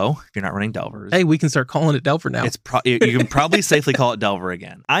Tempo, if you're not running Delvers. Hey, we can start calling it Delver now. You can probably safely call it Delver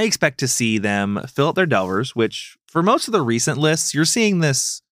again. I expect to see them fill up their Delvers, which for most of the recent lists, you're seeing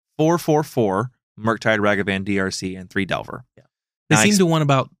this 4-4-4, Murktide, Ragavan, DRC, and 3 Delver. Yeah. They seem to want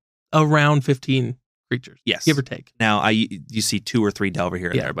about around 15 creatures. Yes. Give or take. Now, you see 2 or 3 Delver here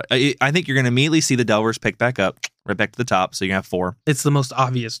and there, but I think you're going to immediately see the Delvers pick back up, right back to the top, so you're going to have 4. It's the most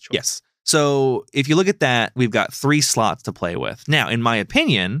obvious choice. Yes. So if you look at that, we've got 3 slots to play with. Now, in my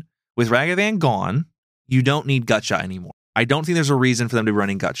opinion, with Ragavan gone, you don't need Gutshot anymore. I don't think there's a reason for them to be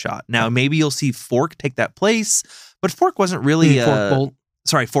running Gutshot. Now, maybe you'll see Fork take that place, but Fork wasn't really...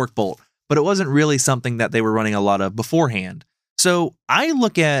 Fork Bolt. But it wasn't really something that they were running a lot of beforehand. So I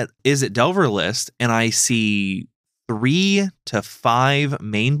look at Izzet Delver list, and I see 3 to 5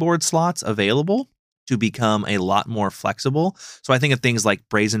 main board slots available to become a lot more flexible. So I think of things like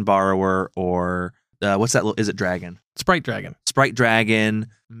Brazen Borrower or what's that? Is it Dragon? Sprite Dragon,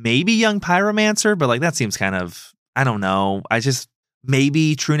 maybe Young Pyromancer, but like that seems kind of, I don't know.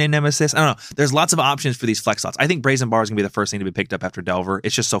 Maybe True Name Nemesis. I don't know. There's lots of options for these flex slots. I think Brazen Bar is going to be the first thing to be picked up after Delver.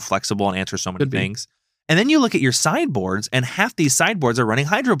 It's just so flexible and answers so many things. And then you look at your sideboards, and half these sideboards are running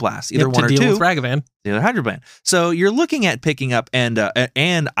Hydroblast, either 1 or 2. With Ragavan. The other Hydroblast. So you're looking at picking up Izzet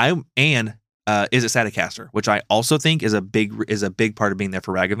Staticaster, which I also think is a big part of being there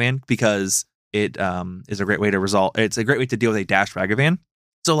for Ragavan because it is a great way to resolve. It's a great way to deal with a dashed Ragavan.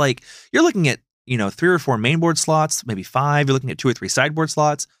 So like you're looking at 3 or 4 mainboard slots, maybe 5. You're looking at 2 or 3 sideboard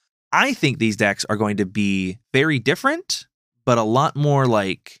slots. I think these decks are going to be very different, but a lot more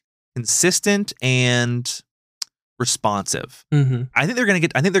like consistent and responsive. Mm-hmm. I think they're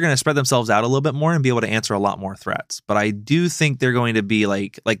going to spread themselves out a little bit more and be able to answer a lot more threats. But I do think they're going to be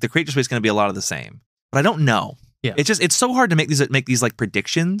like the creature space is going to be a lot of the same. But I don't know. Yeah. It's so hard to make these like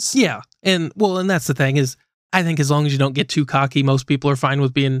predictions. Yeah. And that's the thing is, I think as long as you don't get too cocky, most people are fine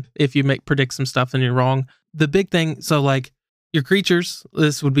with if you predict some stuff and you're wrong. The big thing, so like your creatures,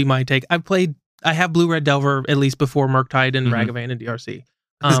 this would be my take. I have Blue-Red Delver at least before Murktide and Ragavan and DRC.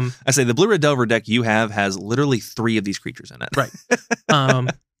 I say the Blue-Red Delver deck you have has literally 3 of these creatures in it. Right.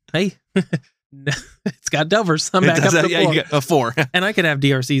 Hey, it's got Delvers. I'm back up to 4. Yeah, you got a 4. And I could have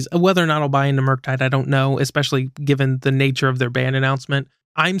DRCs. Whether or not I'll buy into Murktide, I don't know, especially given the nature of their ban announcement.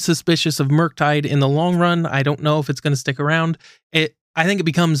 I'm suspicious of Murktide in the long run. I don't know if it's going to stick around. I think it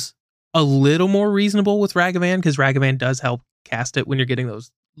becomes a little more reasonable with Ragavan because Ragavan does help cast it when you're getting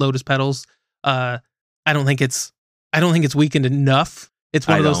those Lotus Petals. I don't think it's weakened enough. It's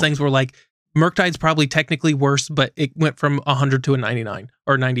one of those things where like Murktide's probably technically worse, but it went from 100 to a 99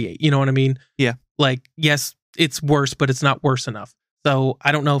 or 98. You know what I mean? Yeah. Like, yes, it's worse, but it's not worse enough. So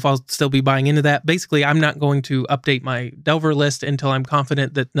I don't know if I'll still be buying into that. Basically, I'm not going to update my Delver list until I'm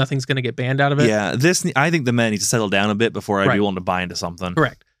confident that nothing's going to get banned out of it. Yeah, I think the meta needs to settle down a bit before I'd be willing to buy into something.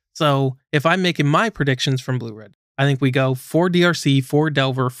 Correct. So if I'm making my predictions from Blue-Red, I think we go 4 DRC, 4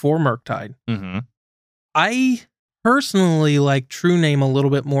 Delver, 4 Murktide. Mm-hmm. I personally like True Name a little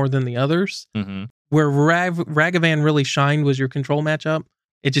bit more than the others. Mm-hmm. Where Ragavan really shined was your control matchup.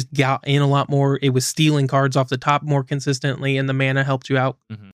 It just got in a lot more. It was stealing cards off the top more consistently, and the mana helped you out.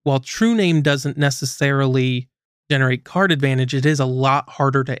 Mm-hmm. While True Name doesn't necessarily generate card advantage, it is a lot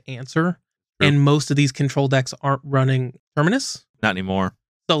harder to answer. True. And most of these control decks aren't running Terminus. Not anymore.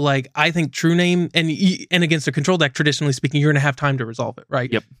 So, like, I think True Name, and against a control deck, traditionally speaking, you're going to have time to resolve it,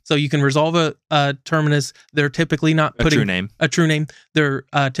 right? Yep. So you can resolve a Terminus. They're typically not putting a True Name. They're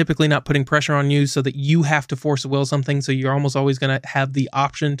typically not putting pressure on you so that you have to force a will something. So you're almost always going to have the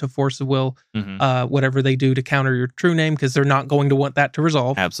option to force a will, whatever they do to counter your True Name, because they're not going to want that to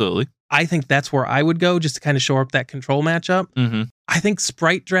resolve. Absolutely. I think that's where I would go just to kind of shore up that control matchup. Mm-hmm. I think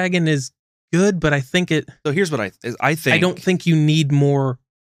Sprite Dragon is good, but I think So here's what I think. I don't think you need more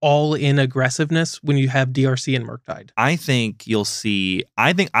all-in aggressiveness when you have DRC and Murktide. I think you'll see.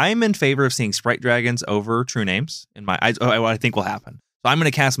 I think I'm in favor of seeing Sprite Dragons over True Names. What I think will happen. So I'm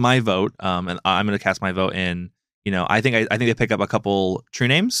going to cast my vote. And I'm going to cast my vote in. I think they pick up a couple True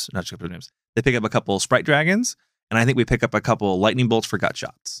Names, not just True Names. They pick up a couple Sprite Dragons, and I think we pick up a couple Lightning Bolts for gut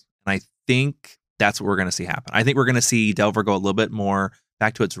shots. And I think that's what we're going to see happen. I think we're going to see Delver go a little bit more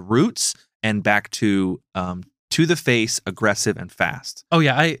back to its roots and back to the face, aggressive and fast. Oh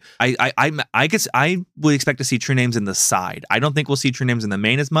yeah, I guess I would expect to see True Names in the side. I don't think we'll see True Names in the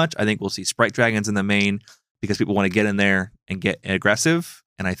main as much. I think we'll see Sprite Dragons in the main because people want to get in there and get aggressive.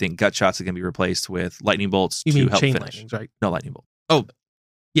 And I think gut shots are going to be replaced with lightning bolts to help chain finish. Lightnings, right? No lightning bolt. Oh,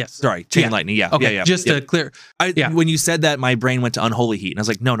 yes. Sorry, chain lightning. Yeah. Okay. Yeah. Just to clear. When you said that, my brain went to unholy heat, and I was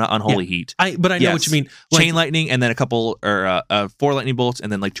like, no, not unholy heat. But I know what you mean. Chain lightning, and then a couple or 4 lightning bolts,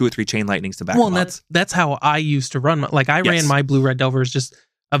 and then like 2 or 3 chain lightnings to back. Well, and that's how I used to run. I ran my Blue-Red Delver as just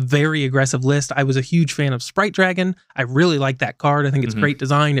a very aggressive list. I was a huge fan of Sprite Dragon. I really like that card. I think it's great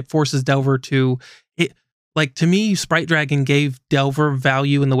design. It forces Delver to it. Like, to me, Sprite Dragon gave Delver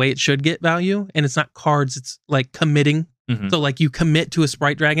value in the way it should get value, and it's not cards. It's like committing. So like you commit to a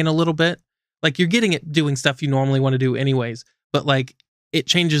Sprite Dragon a little bit. Like you're getting it doing stuff you normally want to do anyways, but like it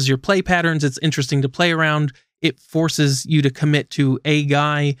changes your play patterns. It's interesting to play around. It forces you to commit to a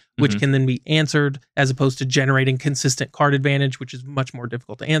guy, which can then be answered, as opposed to generating consistent card advantage, which is much more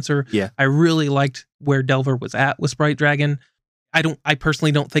difficult to answer. Yeah. I really liked where Delver was at with Sprite Dragon. I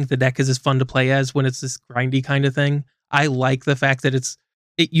personally don't think the deck is as fun to play as when it's this grindy kind of thing. I like the fact that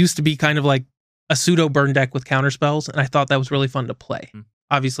it used to be kind of like a pseudo burn deck with counter spells, and I thought that was really fun to play.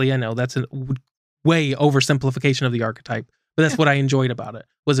 Obviously, I know that's a way oversimplification of the archetype, but that's what I enjoyed about it.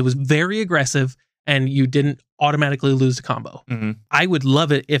 It was very aggressive, and you didn't automatically lose the combo. I would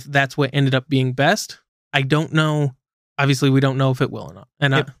love it if that's what ended up being best. I don't know. Obviously, we don't know if it will or not,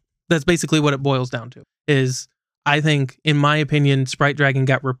 and that's basically what it boils down to. Is I think, in my opinion, Sprite Dragon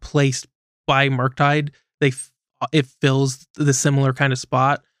got replaced by Murktide. It fills the similar kind of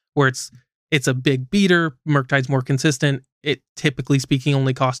spot where it's a big beater. Murktide's more consistent. It, typically speaking,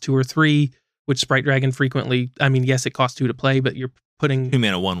 only costs 2 or 3, which Sprite Dragon frequently, I mean, yes, it costs 2 to play, but you're putting 2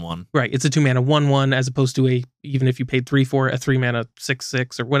 mana 1/1. Right. It's a 2 mana 1/1 as opposed to even if you paid 3 for it, a 3 mana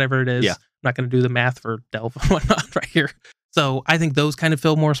 6/6 or whatever it is. Yeah. I'm not going to do the math for Delve and whatnot right here. So I think those kind of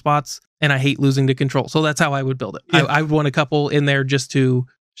fill more spots, and I hate losing to control. So that's how I would build it. Yeah. I would want a couple in there just to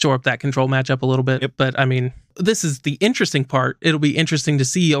shore up that control matchup a little bit. Yep. But I mean, this is the interesting part. It'll be interesting to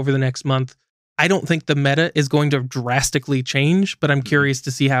see over the next month. I don't think the meta is going to drastically change, but I'm curious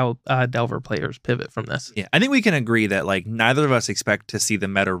to see how Delver players pivot from this. Yeah, I think we can agree that like neither of us expect to see the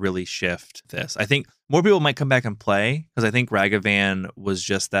meta really shift this. I think more people might come back and play because I think Ragavan was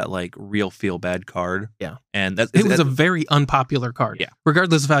just that like real feel bad card. Yeah. And It was a very unpopular card. Yeah.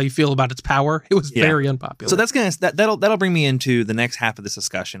 Regardless of how you feel about its power, it was very unpopular. So that'll bring me into the next half of this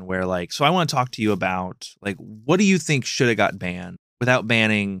discussion where like, so I want to talk to you about like, what do you think should have got banned without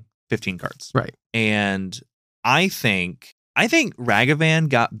banning 15 cards? Right. And I think Ragavan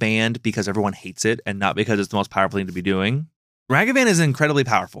got banned because everyone hates it and not because it's the most powerful thing to be doing. Ragavan is incredibly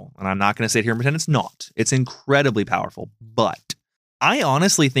powerful, and I'm not going to sit here and pretend it's not. It's incredibly powerful, but I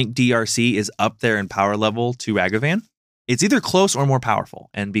honestly think DRC is up there in power level to Ragavan. It's either close or more powerful,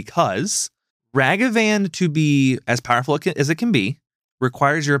 and because Ragavan to be as powerful as it can be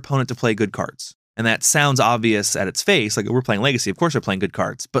requires your opponent to play good cards. And that sounds obvious at its face. Like, we're playing Legacy. Of course, we're playing good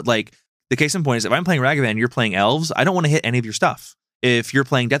cards. But, like, the case in point is if I'm playing Ragavan, you're playing Elves, I don't want to hit any of your stuff. If you're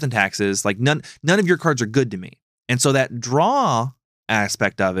playing Death and Taxes, like, none of your cards are good to me. And so that draw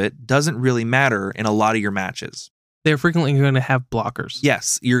aspect of it doesn't really matter in a lot of your matches. They're frequently going to have blockers.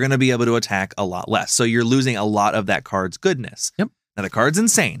 Yes, you're going to be able to attack a lot less. So you're losing a lot of that card's goodness. Yep. Now, the card's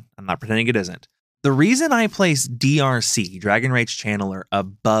insane. I'm not pretending it isn't. The reason I place DRC, Dragon Rage Channeler,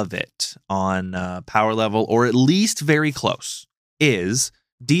 above it on power level, or at least very close, is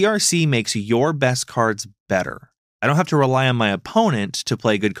DRC makes your best cards better. I don't have to rely on my opponent to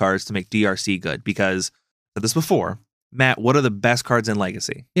play good cards to make DRC good, because I said this before. Matt, what are the best cards in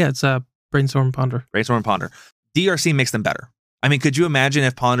Legacy? Yeah, it's Brainstorm Ponder. Brainstorm and Ponder. DRC makes them better. I mean, could you imagine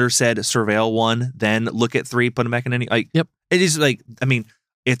if Ponder said Surveil 1, then look at 3, put them back in any... Like, yep. It is like, I mean...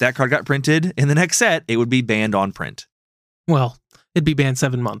 If that card got printed in the next set, it would be banned on print. Well, it'd be banned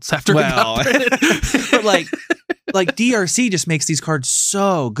 7 months after it got printed. But like DRC just makes these cards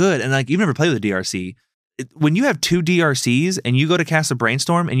so good. And like, you've never played with a DRC. When you have 2 DRCs and you go to cast a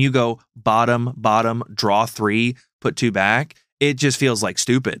Brainstorm and you go bottom, draw 3, put 2 back, it just feels like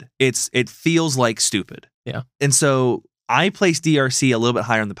stupid. It feels like stupid. Yeah. And so I place DRC a little bit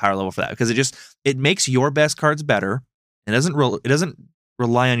higher on the power level for that because it makes your best cards better. It doesn't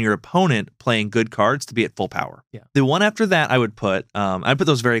rely on your opponent playing good cards to be at full power. Yeah. The one after that I would put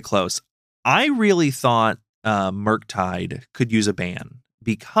those very close. I really thought Murktide could use a ban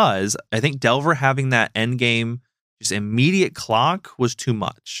because I think Delver having that endgame just immediate clock was too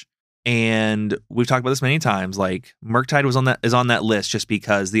much. And we've talked about this many times. Like, Murktide is on that list just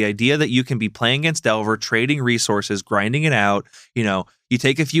because the idea that you can be playing against Delver, trading resources, grinding it out, you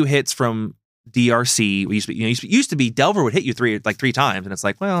take a few hits from DRC. Used to be Delver would hit you three times, and it's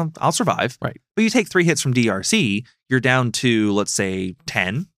like, well, I'll survive. Right. But you take 3 hits from DRC, you're down to, let's say,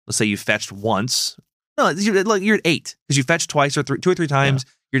 10. Let's say you fetched once. No, you're at 8 because you fetched twice or 2 or 3 times.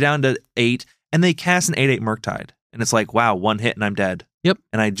 Yeah. You're down to 8, and they cast an 8/8 Murktide, and it's like, wow, 1 hit and I'm dead. Yep.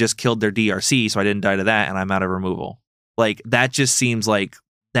 And I just killed their DRC, so I didn't die to that, and I'm out of removal. Like, that just seems like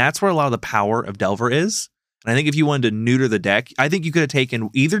that's where a lot of the power of Delver is. And I think if you wanted to neuter the deck, I think you could have taken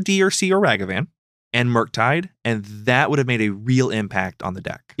either DRC or Ragavan and Murktide, and that would have made a real impact on the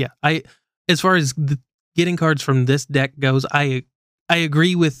deck. Yeah, as far as getting cards from this deck goes, I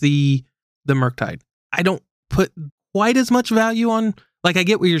agree with the Murktide. I don't put quite as much value on. Like, I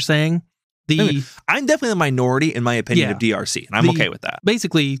get what you're saying. I'm definitely the minority in my opinion of DRC, and I'm okay with that.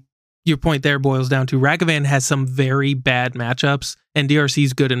 Basically, your point there boils down to Ragavan has some very bad matchups, and DRC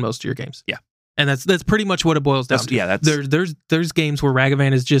is good in most of your games. Yeah. And that's pretty much what it boils down to. Yeah, there's games where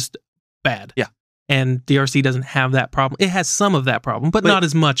Ragavan is just bad. Yeah. And DRC doesn't have that problem. It has some of that problem, but not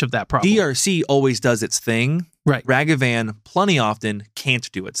as much of that problem. DRC always does its thing. Right. Ragavan plenty often can't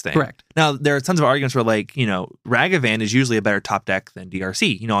do its thing. Correct. Now, there are tons of arguments where, like, Ragavan is usually a better top deck than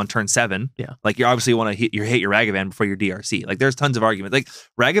DRC. On turn 7. Yeah. Like, you obviously want to hit your Ragavan before your DRC. Like, there's tons of arguments. Like,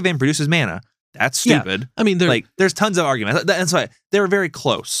 Ragavan produces mana. That's stupid. Yeah. I mean, there's tons of arguments. That's why they're very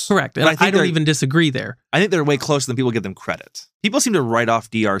close. Correct. And I don't even disagree there. I think they're way closer than people give them credit. People seem to write off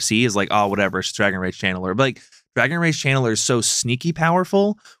DRC as like, oh, whatever, it's Dragon Rage Channeler. But like, Dragon Rage Channeler is so sneaky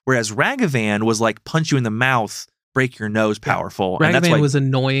powerful, whereas Ragavan was like punch you in the mouth, break your nose powerful. Ragavan and that's why, was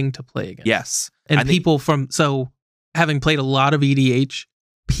annoying to play against. Yes. And having played a lot of EDH,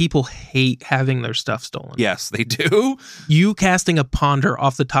 people hate having their stuff stolen. Yes, they do. You casting a Ponder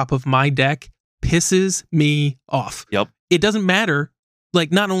off the top of my deck pisses me off. Yep. It doesn't matter.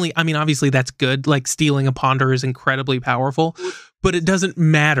 Like, not only, I mean, obviously that's good. Like, stealing a Ponder is incredibly powerful. but it doesn't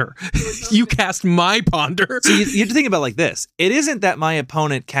matter. You cast my Ponder. So you have to think about it like this. It isn't that my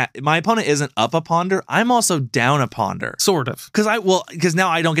opponent isn't up a Ponder. I'm also down a Ponder. Sort of. Because now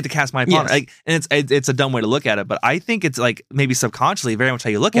I don't get to cast my Ponder. Yes. And it's a dumb way to look at it, but I think it's like maybe subconsciously very much how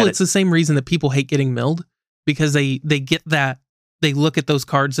you look at it. It's the same reason that people hate getting milled, because they get that. They look at those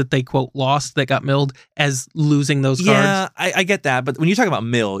cards that they, quote, lost that got milled as losing those cards. Yeah, I get that. But when you talk about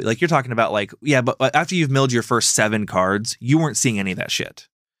mill, like you're talking about like, yeah, but after you've milled your first 7 cards, you weren't seeing any of that shit.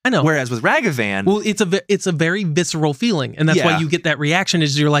 I know. Whereas with Ragavan... Well, it's a very visceral feeling. And that's why you get that reaction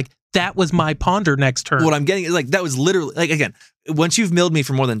is you're like, that was my Ponder next turn. What I'm getting is like, that was literally, like, again, once you've milled me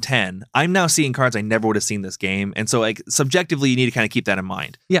for more than 10, I'm now seeing cards I never would have seen this game. And so like subjectively, you need to kind of keep that in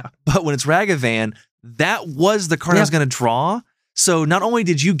mind. Yeah. But when it's Ragavan, that was the card I was going to draw. So not only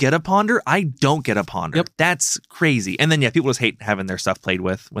did you get a Ponder, I don't get a Ponder. Yep. That's crazy. And then, people just hate having their stuff played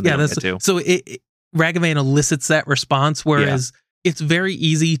with when they don't get to. So Ragavan elicits that response, whereas it's very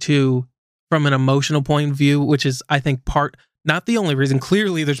easy to, from an emotional point of view, which is, I think, not the only reason.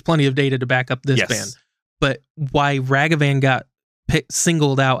 Clearly, there's plenty of data to back up this ban. But why Ragavan got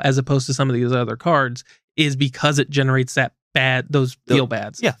singled out as opposed to some of these other cards is because it generates those feel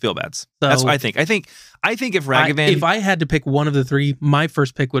bads. Yeah, feel bads. So, that's what I think. I think if Ragavan... if I had to pick one of the 3, my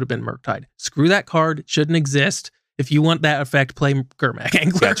first pick would have been Murktide. Screw that card. It shouldn't exist. If you want that effect, play Gurmag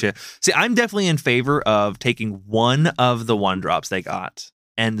Angler. Gotcha. See, I'm definitely in favor of taking one of the 1-drops they got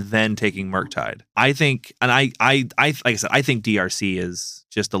and then taking Murktide. I think, and I like I said, I think DRC is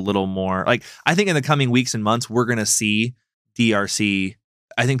just a little more... Like, I think in the coming weeks and months, we're going to see DRC...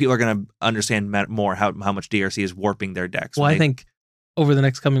 I think people are going to understand more how much DRC is warping their decks. Well, I think over the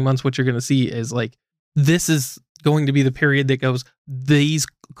next coming months, what you're going to see is like, this is going to be the period that goes, these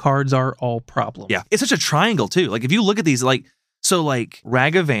cards are all problems. Yeah. It's such a triangle too. Like if you look at these, like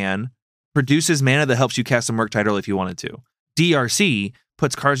Ragavan produces mana that helps you cast a Murktide early if you wanted to. DRC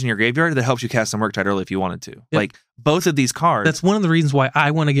puts cards in your graveyard that helps you cast a Murktide early if you wanted to. Yep. Like both of these cards. That's one of the reasons why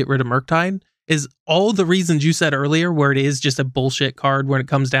I want to get rid of Murktide, is all the reasons you said earlier, where it is just a bullshit card when it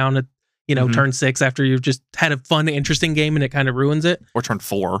comes down to, turn 6 after you've just had a fun, interesting game and it kind of ruins it. Or turn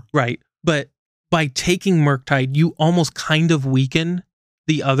 4. Right. But by taking Murktide, you almost kind of weaken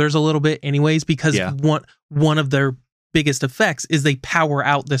the others a little bit anyways, because one of their biggest effects is they power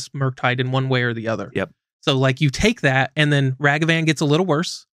out this Murktide in one way or the other. Yep. So like you take that and then Ragavan gets a little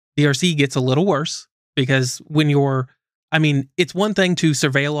worse. DRC gets a little worse because when it's one thing to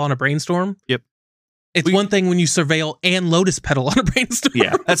surveil on a Brainstorm. Yep. It's one thing when you surveil and Lotus Petal on a Brainstorm.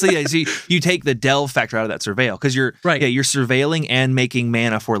 Yeah, that's so you take the delve factor out of that surveil because you're you're surveilling and making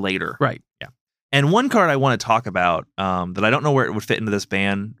mana for later. Right. Yeah. And one card I want to talk about that I don't know where it would fit into this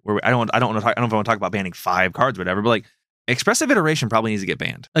ban. Where I don't know if I want to talk about banning 5 cards, or whatever. But like Expressive Iteration probably needs to get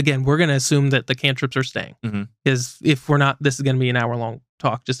banned. Again, we're going to assume that the cantrips are staying because if we're not, this is going to be an hour-long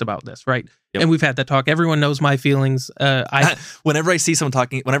talk just about this, right? Yep. And we've had that talk. Everyone knows my feelings. Whenever I see someone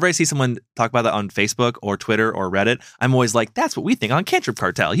talk about that on Facebook or Twitter or Reddit, I'm always like, "That's what we think on Cantrip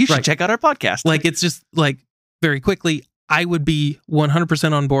Cartel. You should check out our podcast." Like it's just like very quickly, I would be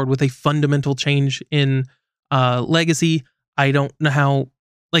 100% on board with a fundamental change in Legacy. I don't know how.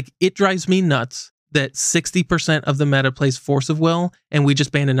 Like it drives me nuts that 60% of the meta plays Force of Will, and we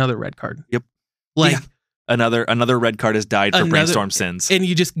just banned another red card. Yep. Like. Yeah. Another red card has died for Brainstorm Sins. And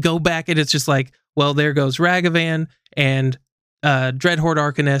you just go back and it's just like, well, there goes Ragavan and Dreadhorde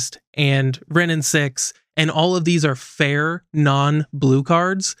Arcanist and Wrenn 6, and all of these are fair non-blue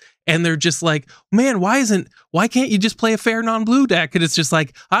cards. And they're just like, man, why can't you just play a fair non-blue deck? And it's just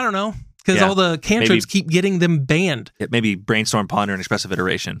like, I don't know, because all the cantrips keep getting them banned. Maybe Brainstorm, Ponder, and Expressive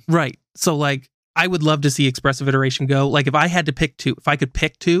Iteration. Right. So like, I would love to see Expressive Iteration go. Like if I had to pick 2, if I could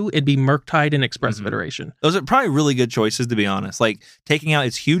pick 2, it'd be Murktide and Expressive Iteration. Those are probably really good choices, to be honest. Like taking out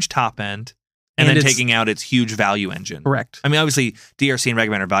its huge top end and then taking out its huge value engine. Correct. I mean, obviously DRC and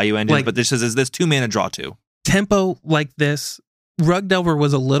Ragavan are value engines, but this is this 2-mana draw 2. Tempo like this, Rug Delver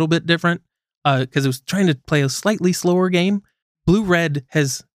was a little bit different because it was trying to play a slightly slower game. Blue-Red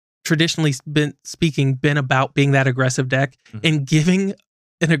has traditionally been about being that aggressive deck, and giving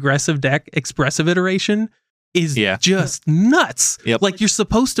an aggressive deck Expressive Iteration is just nuts. Yep. Like you're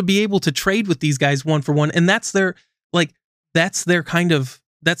supposed to be able to trade with these guys 1-for-1, and that's their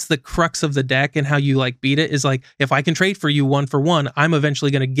that's the crux of the deck, and how you like beat it is like, if I can trade for you 1-for-1, I'm eventually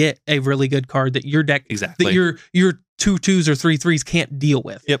going to get a really good card that your deck that your 2/2s or 3/3s can't deal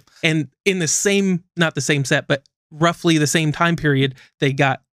with. Yep. And in the same, not the same set, but roughly the same time period, they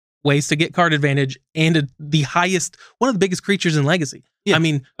got ways to get card advantage and the highest, one of the biggest creatures in Legacy. Yeah. I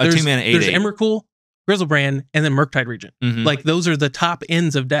mean, there's 2-mana 8/8. There's Emrakul, Griselbrand, and then Murktide Regent. Like those are the top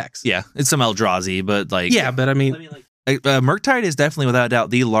ends of decks. Yeah, it's some Eldrazi, but like but I mean, Murktide is definitely, without a doubt,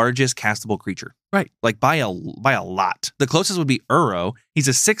 the largest castable creature. Right. Like by a lot. The closest would be Uro. He's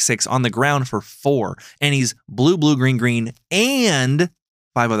a 6/6 on the ground for 4. And he's blue, green, and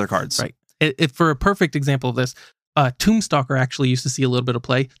 5 other cards. Right. For a perfect example of this, Tombstalker actually used to see a little bit of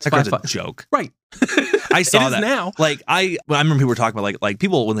play. It's that card's a joke. Right. I saw that now. Like I remember people were talking about like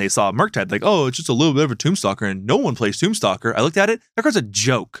people when they saw Murktide, like, oh, it's just a little bit of a Tombstalker, and no one plays Tombstalker. I looked at it. That card's a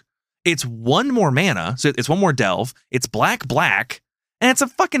joke. It's 1 more mana, so it's 1 more delve. It's black, and it's a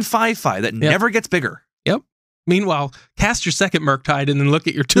fucking 5/5 that never gets bigger. Yep. Meanwhile, cast your second Murktide and then look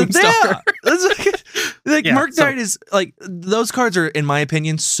at your Tombstalker. Yeah. Murktide is like, those cards are, in my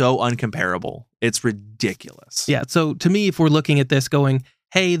opinion, so uncomparable. It's ridiculous. Yeah. So to me, if we're looking at this going,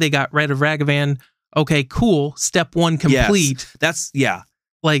 hey, they got rid of Ragavan. Okay, cool. Step 1 complete. Yes, that's, yeah.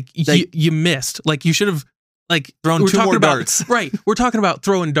 Like, you missed. Like, you should have, like, thrown 2 more darts. Right. We're talking about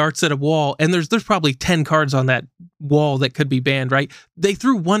throwing darts at a wall, and there's probably 10 cards on that wall that could be banned, right? They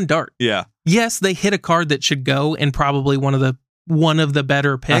threw 1 dart. Yeah. Yes, they hit a card that should go, and probably one of the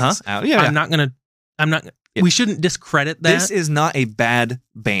better picks. Yeah. I'm not. We shouldn't discredit that. This is not a bad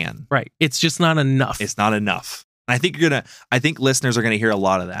ban. Right. It's just not enough. It's not enough. I think listeners are gonna hear a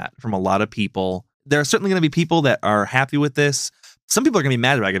lot of that from a lot of people. There are certainly gonna be people that are happy with this. Some people are gonna be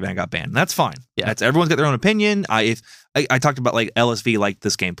mad that Ragavan got banned. That's fine. Yeah. Everyone's got their own opinion. I talked about like LSV liked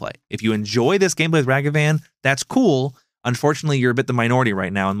this gameplay. If you enjoy this gameplay with Ragavan, that's cool. Unfortunately, you're a bit the minority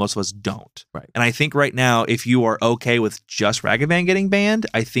right now, and most of us don't. Right. And I think right now, if you are okay with just Ragavan getting banned,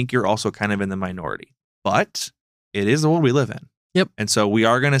 I think you're also kind of in the minority. But it is the world we live in. Yep. And so we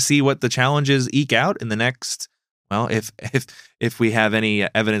are going to see what the challenges eke out in the next, well, if we have any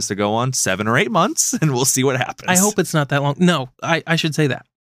evidence to go on, 7 or 8 months, and we'll see what happens. I hope it's not that long. No, I should say that.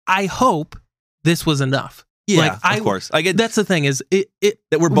 I hope this was enough. Yeah, of course. I get that's the thing is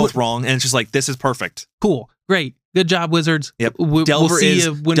that we're both wrong, and it's just like, this is perfect. Cool, great, good job, Wizards. Yep. We'll see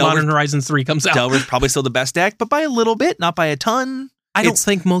you when Modern Horizons 3 comes out. Delver's probably still the best deck, but by a little bit, not by a ton. I don't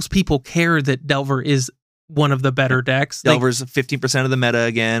think most people care that Delver is one of the better decks. Delver's 15% of the meta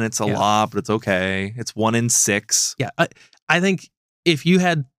again. It's a lot, but it's okay. It's 1 in 6. Yeah, I think if you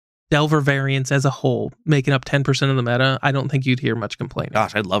had Delver variants as a whole making up 10% of the meta, I don't think you'd hear much complaining.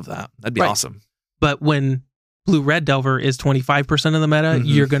 Gosh, I'd love that. That'd be awesome. But when Blue-Red Delver is 25% of the meta,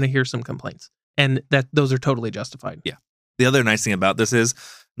 you're going to hear some complaints. And those are totally justified. Yeah. The other nice thing about this is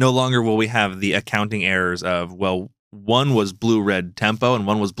no longer will we have the accounting errors of, well, one was blue-red tempo and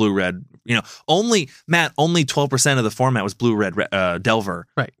one was blue-red. Only 12% of the format was blue-red Delver.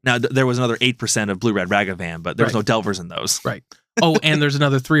 Right. Now, there was another 8% of blue-red Ragavan, but there was no Delvers in those. Right. Oh, and there's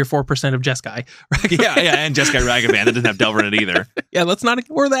another 3 or 4% of Jeskai. Yeah, and Jeskai Ragavan that didn't have Delver in it either. Yeah, let's not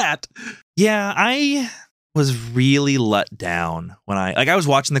ignore that. Yeah, I was really let down when I was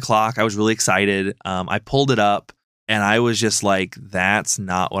watching the clock. I was really excited. I pulled it up, and I was just like, that's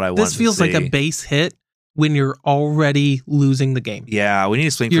not what I want to see. This feels like a base hit when you're already losing the game. Yeah, we need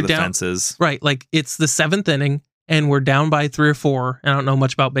to swing for the fences. Right, like it's the 7th inning, and we're down by 3 or 4. I don't know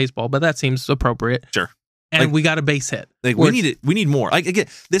much about baseball, but that seems appropriate. Sure. And we got a base hit. Like we need more. Like, again,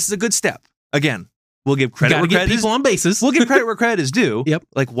 this is a good step. Again, we'll give credit where credit is. People on bases. We'll give credit where credit is due. Yep.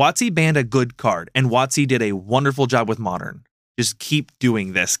 Like WotC banned a good card, and WotC did a wonderful job with Modern. Just keep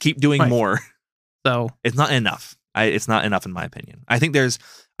doing this. Keep doing more. So it's not enough. It's not enough in my opinion. I think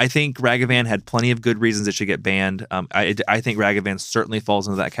Ragavan had plenty of good reasons it should get banned. I think Ragavan certainly falls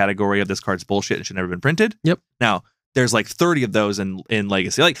into that category of this card's bullshit and should never been printed. Yep. Now there's like 30 of those in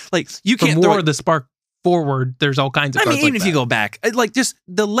Legacy. Like you can't From War of the Spark forward, there's all kinds of cards. Even if you go back, like just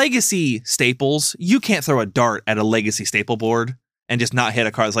the Legacy staples, you can't throw a dart at a Legacy staple board and just not hit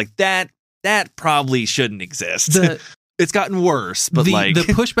a card. It's like that probably shouldn't exist. It's gotten worse, but the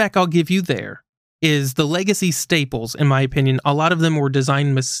pushback I'll give you there is the Legacy staples, in my opinion, a lot of them were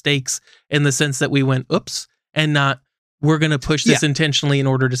design mistakes in the sense that we went, oops, and not, we're going to push this intentionally in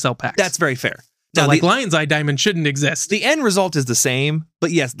order to sell packs. That's very fair. So now, Lion's Eye Diamond shouldn't exist. The end result is the same, but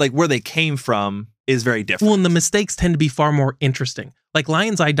yes, like where they came from is very different. Well, and the mistakes tend to be far more interesting. Like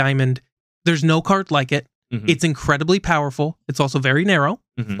Lion's Eye Diamond, there's no card like it. Mm-hmm. It's incredibly powerful. It's also very narrow,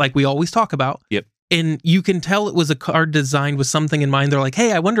 like we always talk about. Yep. And you can tell it was a card designed with something in mind. They're like,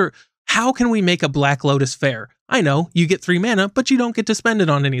 hey, I wonder, how can we make a Black Lotus fair? I know, you get 3 mana, but you don't get to spend it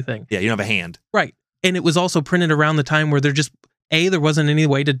on anything. Yeah, you don't have a hand. Right. And it was also printed around the time where there wasn't any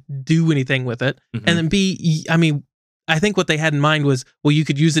way to do anything with it. Mm-hmm. And then B, I mean, I think what they had in mind was, well, you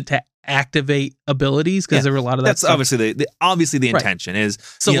could use it to activate abilities because there were a lot of that. That's stuff. Obviously the intention is.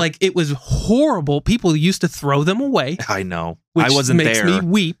 So like it was horrible. People used to throw them away. I know. Which I wasn't makes there. Me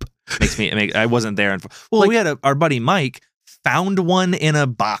weep. I wasn't there. Well, like, we had our buddy Mike found one in a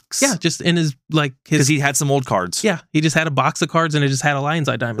box. Yeah, just in his because he had some old cards. Yeah, he just had a box of cards and it just had a Lion's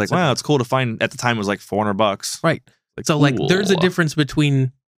Eye Diamond. Like, wow, it's cool to find. At the time, it was like $400. Right. Like, so cool. there's a difference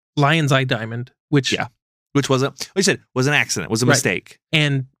between Lion's Eye Diamond, which wasn't, like you said, was an accident, was a mistake,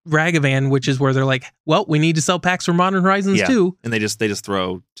 and Ragavan, which is where they're like, well, we need to sell packs for Modern Horizons too, and they just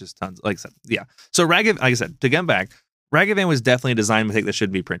throw just tons. Like I said, So Ragavan, like I said, to get back, Ragavan was definitely a design mistake that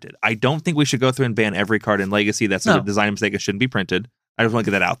shouldn't be printed. I don't think we should go through and ban every card in Legacy that's a design mistake that shouldn't be printed. I just want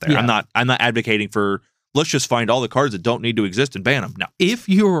to get that out there. Yeah. I'm not advocating for let's just find all the cards that don't need to exist and ban them. No. If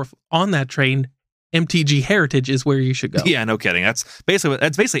you're on that train, MTG Heritage is where you should go. Yeah, no kidding. That's basically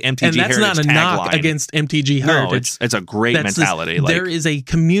MTG and that's Heritage. Not a knock against MTG Heritage. No, it's a great mentality. There is a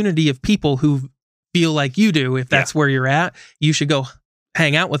community of people who feel like you do. If that's where you're at, you should go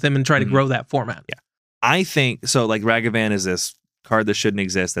hang out with them and try to grow that format. Yeah, I think so. Like Ragavan is this card that shouldn't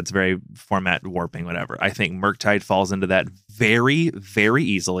exist. That's very format warping, whatever. I think Murktide falls into that very, very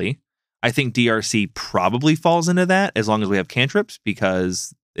easily. I think DRC probably falls into that as long as we have cantrips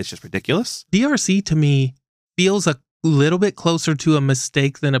because it's just ridiculous. DRC to me feels a little bit closer to a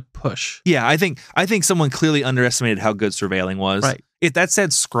mistake than a push. Yeah, I think someone clearly underestimated how good surveilling was. Right. If that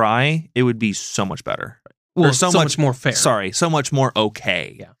said scry, it would be so much better. Well, or so much more fair. Sorry, so much more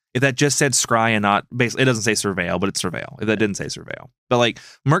okay. Yeah. If that just said scry and not basically, it doesn't say surveil, but it's surveil. If that didn't say surveil, but like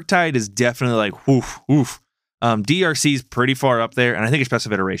Murktide is definitely like woof. DRC is pretty far up there, and I think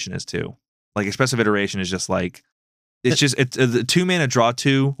Expressive Iteration is too. Like Expressive Iteration is just like it's the 2-mana draw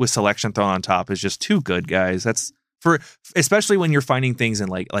 2 with selection thrown on top is just too good, guys. That's for especially when you're finding things in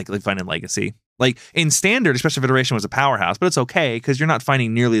like finding Legacy. Like in Standard, Expressive Iteration was a powerhouse, but it's okay because you're not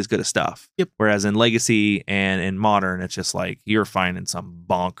finding nearly as good of stuff. Yep. Whereas in Legacy and in Modern, it's just like you're finding some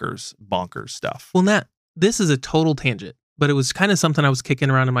bonkers stuff. Well, this is a total tangent, but it was kind of something I was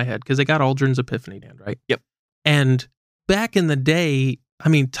kicking around in my head because they got Aldrin's Epiphany Land, right? Yep. And back in the day, I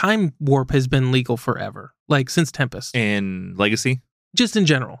mean, Time Warp has been legal forever, like since Tempest. In Legacy? Just in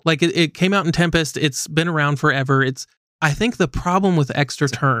general. Like it came out in Tempest. It's been around forever. I think the problem with extra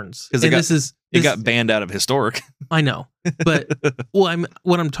turns, and it got banned out of Historic. I know, but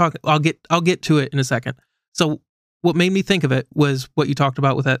I'll get to it in a second. So what made me think of it was what you talked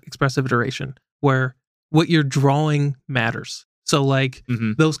about with that Expressive Iteration, where what you're drawing matters. So like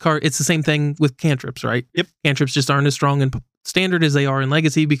those cards, it's the same thing with cantrips, right? Yep. Cantrips just aren't as strong in Standard as they are in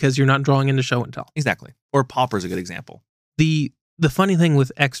Legacy because you're not drawing into show and tell. Exactly. Or Pauper's a good example. The funny thing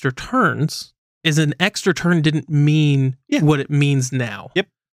with extra turns is an extra turn didn't mean what it means now. Yep.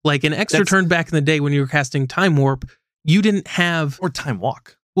 Like an extra turn back in the day when you were casting Time Warp, you didn't have... Or Time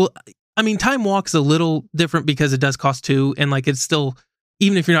Walk. Well, I mean, Time Walk's a little different because it does cost 2, and like it's still,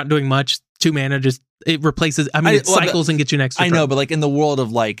 even if you're not doing much, 2 mana it replaces, it cycles and gets you an extra turn. I know, but like in the world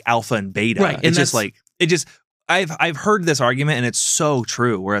of like alpha and beta, right, it's just like, I've heard this argument and it's so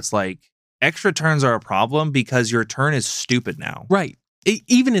true where it's like extra turns are a problem because your turn is stupid now. Right.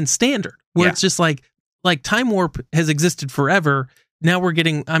 Even in Standard, where it's just like Time Warp has existed forever. Now we're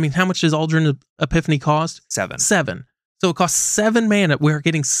getting, I mean, how much does Aldrin Epiphany cost? 7. So it costs 7 mana. We're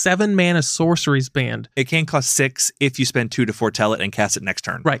getting 7 mana sorceries banned. It can cost 6 if you spend 2 to foretell it and cast it next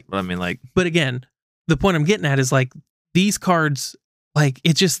turn. Right. But I mean, like, but again, the point I'm getting at is like these cards, like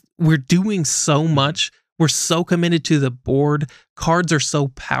it's just, we're doing so much. We're so committed to the board. Cards are so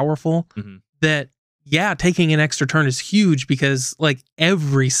powerful that, taking an extra turn is huge because like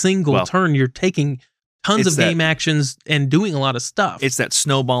every single turn you're taking tons of game actions and doing a lot of stuff. It's that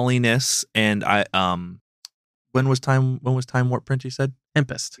snowballiness. And when was Time Warp print, you said?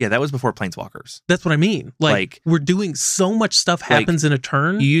 Tempest. Yeah, that was before Planeswalkers. That's what I mean. Like we're doing so much stuff happens in a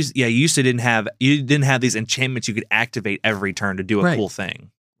turn. You didn't have these enchantments you could activate every turn to do a cool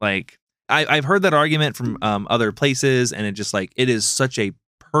thing. Like I've heard that argument from other places, and it just like it is such a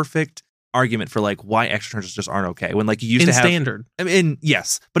perfect argument for like why extra turns just aren't okay. When like you used to have Standard. I mean,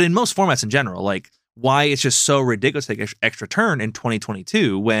 yes, but in most formats in general, like why it's just so ridiculous to take extra turn in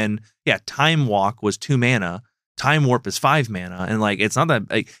 2022 when Time Walk was 2 mana. Time Warp is 5 mana, and like it's not that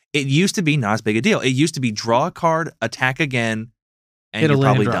like it used to be not as big a deal. It used to be draw a card, attack again, and you're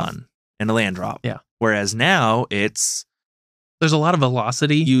probably done. And a land drop. Yeah. Whereas now there's a lot of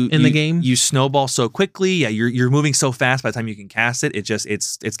velocity in the game. You snowball so quickly. Yeah, you're moving so fast by the time you can cast it.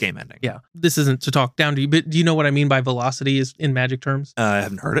 It's game ending. Yeah. This isn't to talk down to you, but do you know what I mean by velocity is in Magic terms? I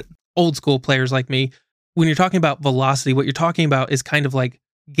haven't heard it. Old school players like me, when you're talking about velocity, what you're talking about is kind of like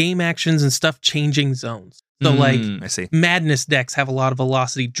game actions and stuff changing zones. So I see. Madness decks have a lot of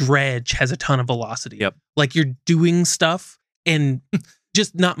velocity. Dredge has a ton of velocity. Yep. Like you're doing stuff and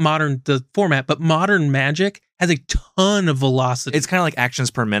just not modern the format, but modern Magic has a ton of velocity. It's kind of like actions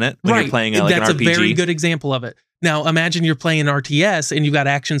per minute when you're playing like That's an RPG. a very good example of it Now imagine you're playing RTS and you've got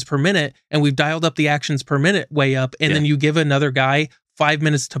actions per minute, and we've dialed up the actions per minute way up, and then you give another guy 5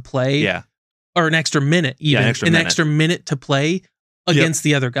 minutes to play, or an extra minute, even an extra minute to play against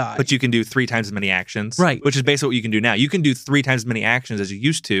the other guy. But you can do 3 times as many actions, right? Which is basically what you can do now. You can do 3 times as many actions as you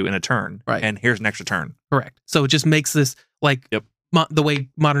used to in a turn, right? And here's an extra turn, correct? So it just makes this like the way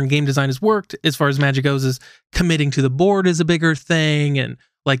modern game design has worked, as far as Magic goes, is committing to the board is a bigger thing, and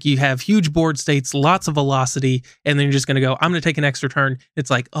like you have huge board states, lots of velocity, and then you're just going to go, I'm going to take an extra turn. It's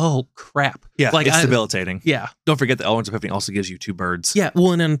like, oh, crap. Yeah, like, it's debilitating. Yeah. Don't forget that Elrond's Epiphany also gives you 2 birds. Yeah,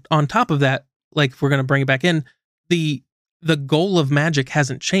 well, and then on top of that, like, if we're going to bring it back in, the goal of Magic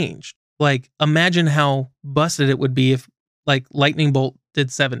hasn't changed. Like, imagine how busted it would be if, like, Lightning Bolt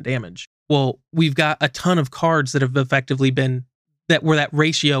did 7 damage. Well, we've got a ton of cards that have effectively been where that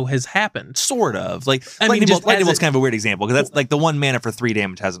ratio has happened. Sort of. Like, Lightning Bolt's kind of a weird example, because that's like the 1 mana for 3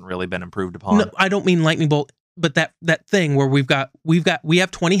 damage hasn't really been improved upon. No, I don't mean Lightning Bolt, but that thing where we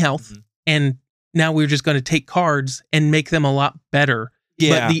have 20 health, and now we're just going to take cards and make them a lot better.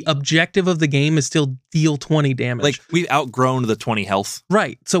 Yeah. But the objective of the game is still deal 20 damage. Like, we've outgrown the 20 health.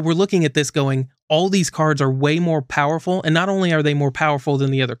 Right. So we're looking at this going, all these cards are way more powerful, and not only are they more powerful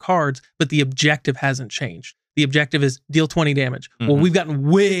than the other cards, but the objective hasn't changed. The objective is deal 20 damage. Well, we've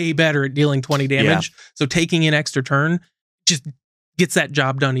gotten way better at dealing 20 damage. So taking an extra turn just gets that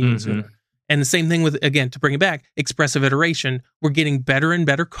job done even sooner. And the same thing with, again, to bring it back, expressive iteration. We're getting better and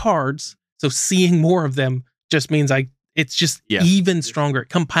better cards. So seeing more of them just means it's just even stronger. It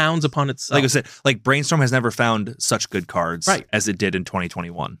compounds upon itself. Like I said, like Brainstorm has never found such good cards as it did in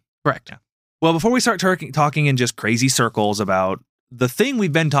 2021. Correct. Yeah. Well, before we start talking in just crazy circles about the thing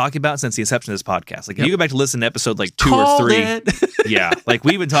we've been talking about since the inception of this podcast, like if you go back to listen to episode like 2 or 3, like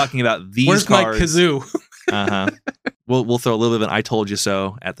we've been talking about these Where's cards. My kazoo? We'll throw a little bit of an "I told you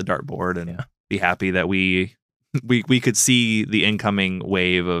so" at the dartboard and be happy that we could see the incoming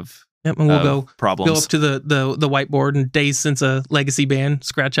wave of and we'll problems. Go up to the whiteboard and days since a legacy ban,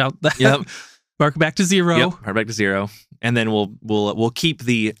 scratch out that. Mark back to 0. Mark back to 0. And then we'll keep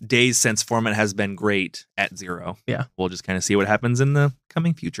the days since format has been great at 0. Yeah. We'll just kind of see what happens in the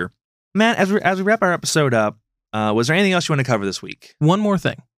coming future. Matt, as we wrap our episode up, was there anything else you want to cover this week? One more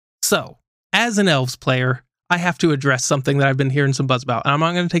thing. So, as an Elves player, I have to address something that I've been hearing some buzz about. And I'm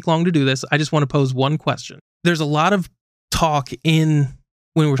not going to take long to do this. I just want to pose one question. There's a lot of talk when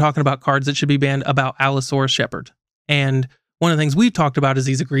we're talking about cards that should be banned about Allosaurus Shepherd. And one of the things we've talked about is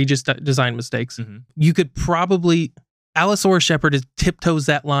these egregious design mistakes. You could probably... Allosaurus Shepherd tiptoes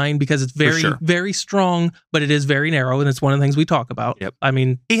that line because it's very, very strong, but it is very narrow, and it's one of the things we talk about. Yep. I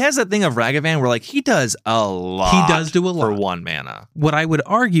mean... He has that thing of Ragavan where, like, he does a lot. He does do a lot. For 1 mana. What I would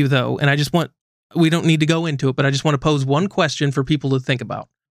argue, though, and we don't need to go into it, but I just want to pose one question for people to think about.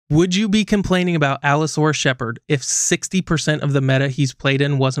 Would you be complaining about Allosaurus Shepherd if 60% of the meta he's played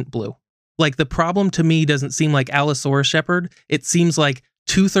in wasn't blue? Like, the problem to me doesn't seem like Allosaurus Shepherd. It seems like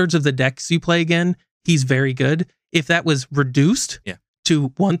 2/3 of the decks you play again, he's very good. If that was reduced to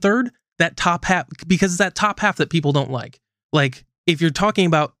 1/3, that top half, because it's that top half that people don't like. Like, if you're talking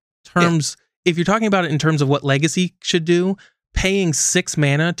about if you're talking about it in terms of what Legacy should do, paying 6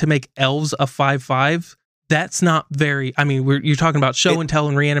 mana to make Elves a 5/5, that's not very. I mean, you're talking about Show and Tell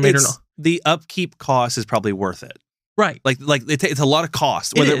and Reanimator. The upkeep cost is probably worth it. Right. Like it's a lot of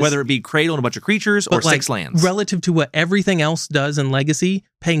cost, whether it be Cradle and a bunch of creatures or 6 lands. Relative to what everything else does in Legacy,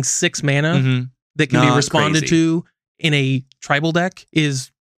 paying 6 mana that can be responded to in a tribal deck is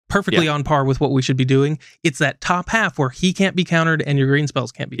perfectly on par with what we should be doing. It's that top half where he can't be countered and your green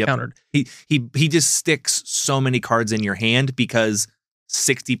spells can't be countered. He just sticks so many cards in your hand because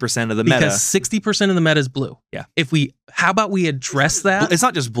 60% of the meta. Because 60% of the meta is blue. Yeah. How about we address that? It's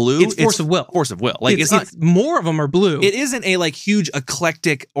not just blue. It's Force of Will. Force of Will. Like it's not more of them are blue. It isn't a like huge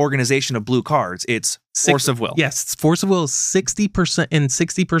eclectic organization of blue cards. It's Force of Will. Yes, Force of Will is 60% in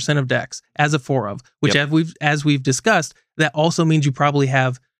 60% of decks as a 4 of, which as we've discussed, that also means you probably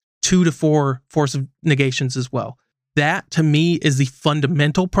have 2 to 4 Force of Negations as well. That to me is the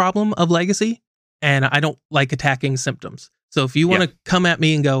fundamental problem of Legacy, and I don't like attacking symptoms. So if you want to come at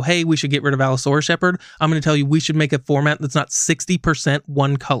me and go, hey, we should get rid of Allosaurus Shepherd, I'm going to tell you we should make a format that's not 60%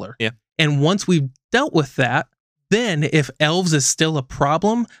 one color. Yeah. And once we've dealt with that, then if Elves is still a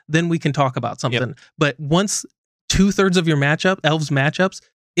problem, then we can talk about something. Yep. But once 2/3 of your Elves matchups,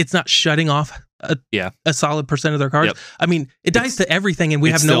 it's not shutting off a solid percent of their cards. Yep. I mean, it dies to everything, and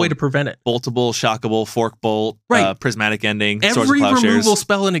we have no way to prevent it. Boltable, shockable, fork bolt, prismatic ending, every removal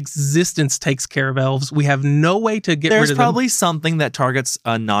spell in existence takes care of Elves. We have no way to get rid of them. There's probably something that targets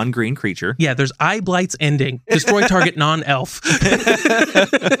a non-green creature. Yeah, there's Eye Blight's ending. Destroy target non-elf.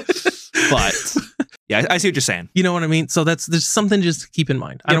 But Yeah, I see what you're saying. You know what I mean? So there's something just to keep in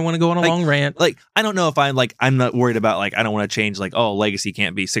mind. I don't want to go on a long rant. Like, I don't know if I'm not worried about, like, I don't want to change, like, oh, Legacy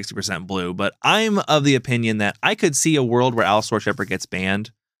can't be 60% blue, but I'm of the opinion that I could see a world where Allosaur Shepherd gets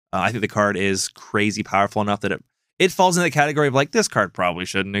banned. I think the card is crazy powerful enough that it falls in the category of, like, this card probably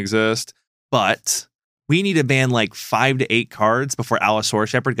shouldn't exist, but we need to ban, like, 5 to 8 cards before Allosaur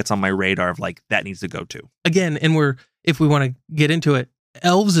Shepherd gets on my radar of, like, that needs to go too. Again, and if we want to get into it,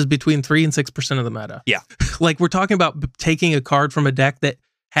 Elves is between 3 and 6% of the meta. Yeah. Like, we're talking about taking a card from a deck that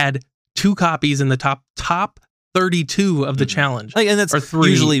had 2 copies in the top 32 of the challenge. Like, and that's or 3.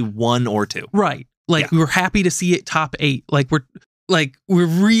 Usually 1 or 2. Right. Like, we were happy to see it top 8. We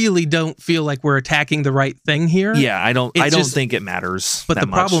really don't feel like we're attacking the right thing here. Yeah, I don't think it matters. But the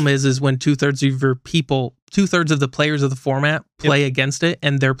problem is when 2/3 of your people, 2/3 of the players of the format play against it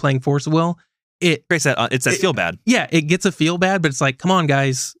and they're playing Force of Will, it creates that it's that feel bad. Yeah, it gets a feel bad, but it's like, come on,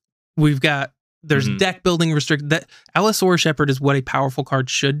 guys, there's deck building restricted. That Allosaur Shepherd is what a powerful card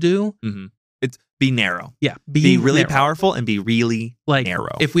should do. Mm-hmm. It's be narrow. Yeah, be really narrow. Powerful and be really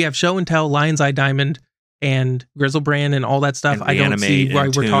narrow. If we have Show and Tell, Lion's Eye Diamond, and Grizzlebrand and all that stuff, I don't see why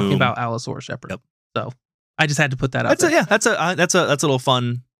we're talking about Allosaur Shepherd. Yep. So I just had to put that out there. That's a little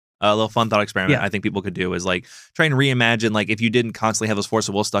fun. A little fun thought experiment I think people could do is, like, try and reimagine, like, if you didn't constantly have those Force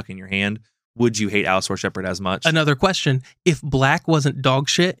of Will stuck in your hand, would you hate Allosaur Shepherd as much? Another question: if black wasn't dog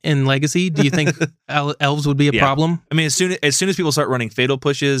shit in Legacy, do you think elves would be a problem? I mean, as soon as people start running Fatal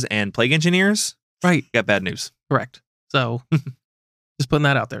Pushes and Plague Engineers, right, you got bad news. Correct. So just putting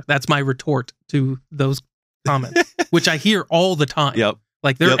that out there. That's my retort to those comments, which I hear all the time. Yep.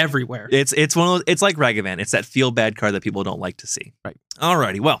 Like, they're everywhere. It's one of those. It's like Ragavan. It's that feel bad card that people don't like to see. Right.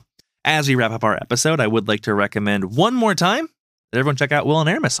 Alrighty. Well, as we wrap up our episode, I would like to recommend one more time that everyone check out Will and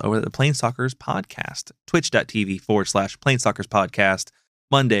Aramis over at the Planestalkers Podcast. Twitch.tv/Planestalkers Podcast.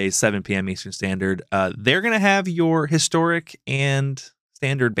 Mondays, 7 p.m. Eastern Standard. They're going to have your historic and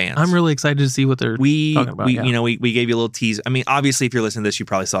standard bands. I'm really excited to see what they're talking about. We gave you a little tease. I mean, obviously, if you're listening to this, you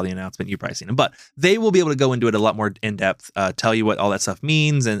probably saw the announcement. You've probably seen them. But they will be able to go into it a lot more in depth, tell you what all that stuff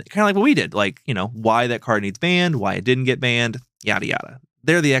means, and kind of like what we did. Like, why that card needs banned, why it didn't get banned, yada, yada.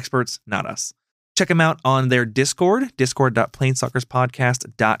 They're the experts, not us. Check them out on their Discord,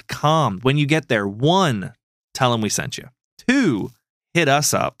 discord.planestalkerspodcast.com. When you get there, 1, tell them we sent you. 2, hit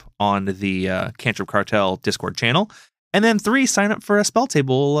us up on the Cantrip Cartel Discord channel. And then 3, sign up for a Spell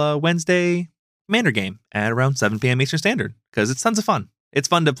Table Wednesday Commander game at around 7 p.m. Eastern Standard, because it's tons of fun. It's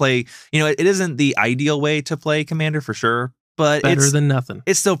fun to play. It isn't the ideal way to play Commander for sure, but better than nothing.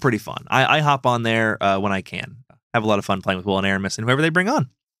 It's still pretty fun. I hop on there when I can. Have a lot of fun playing with Will and Aramis and whoever they bring on.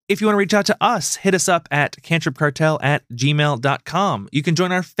 If you want to reach out to us, hit us up at cantripcartel@gmail.com. You can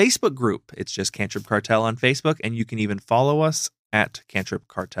join our Facebook group. It's just Cantrip Cartel on Facebook, and you can even follow us at Cantrip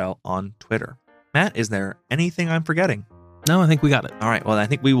Cartel on Twitter. Matt, is there anything I'm forgetting? No, I think we got it. All right, well, I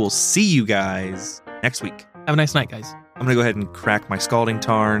think we will see you guys next week. Have a nice night, guys. I'm going to go ahead and crack my Scalding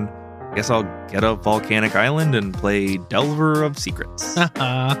Tarn. I guess I'll get a Volcanic Island and play Delver of Secrets. Do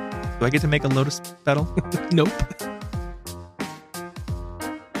I get to make a Lotus Petal? Nope.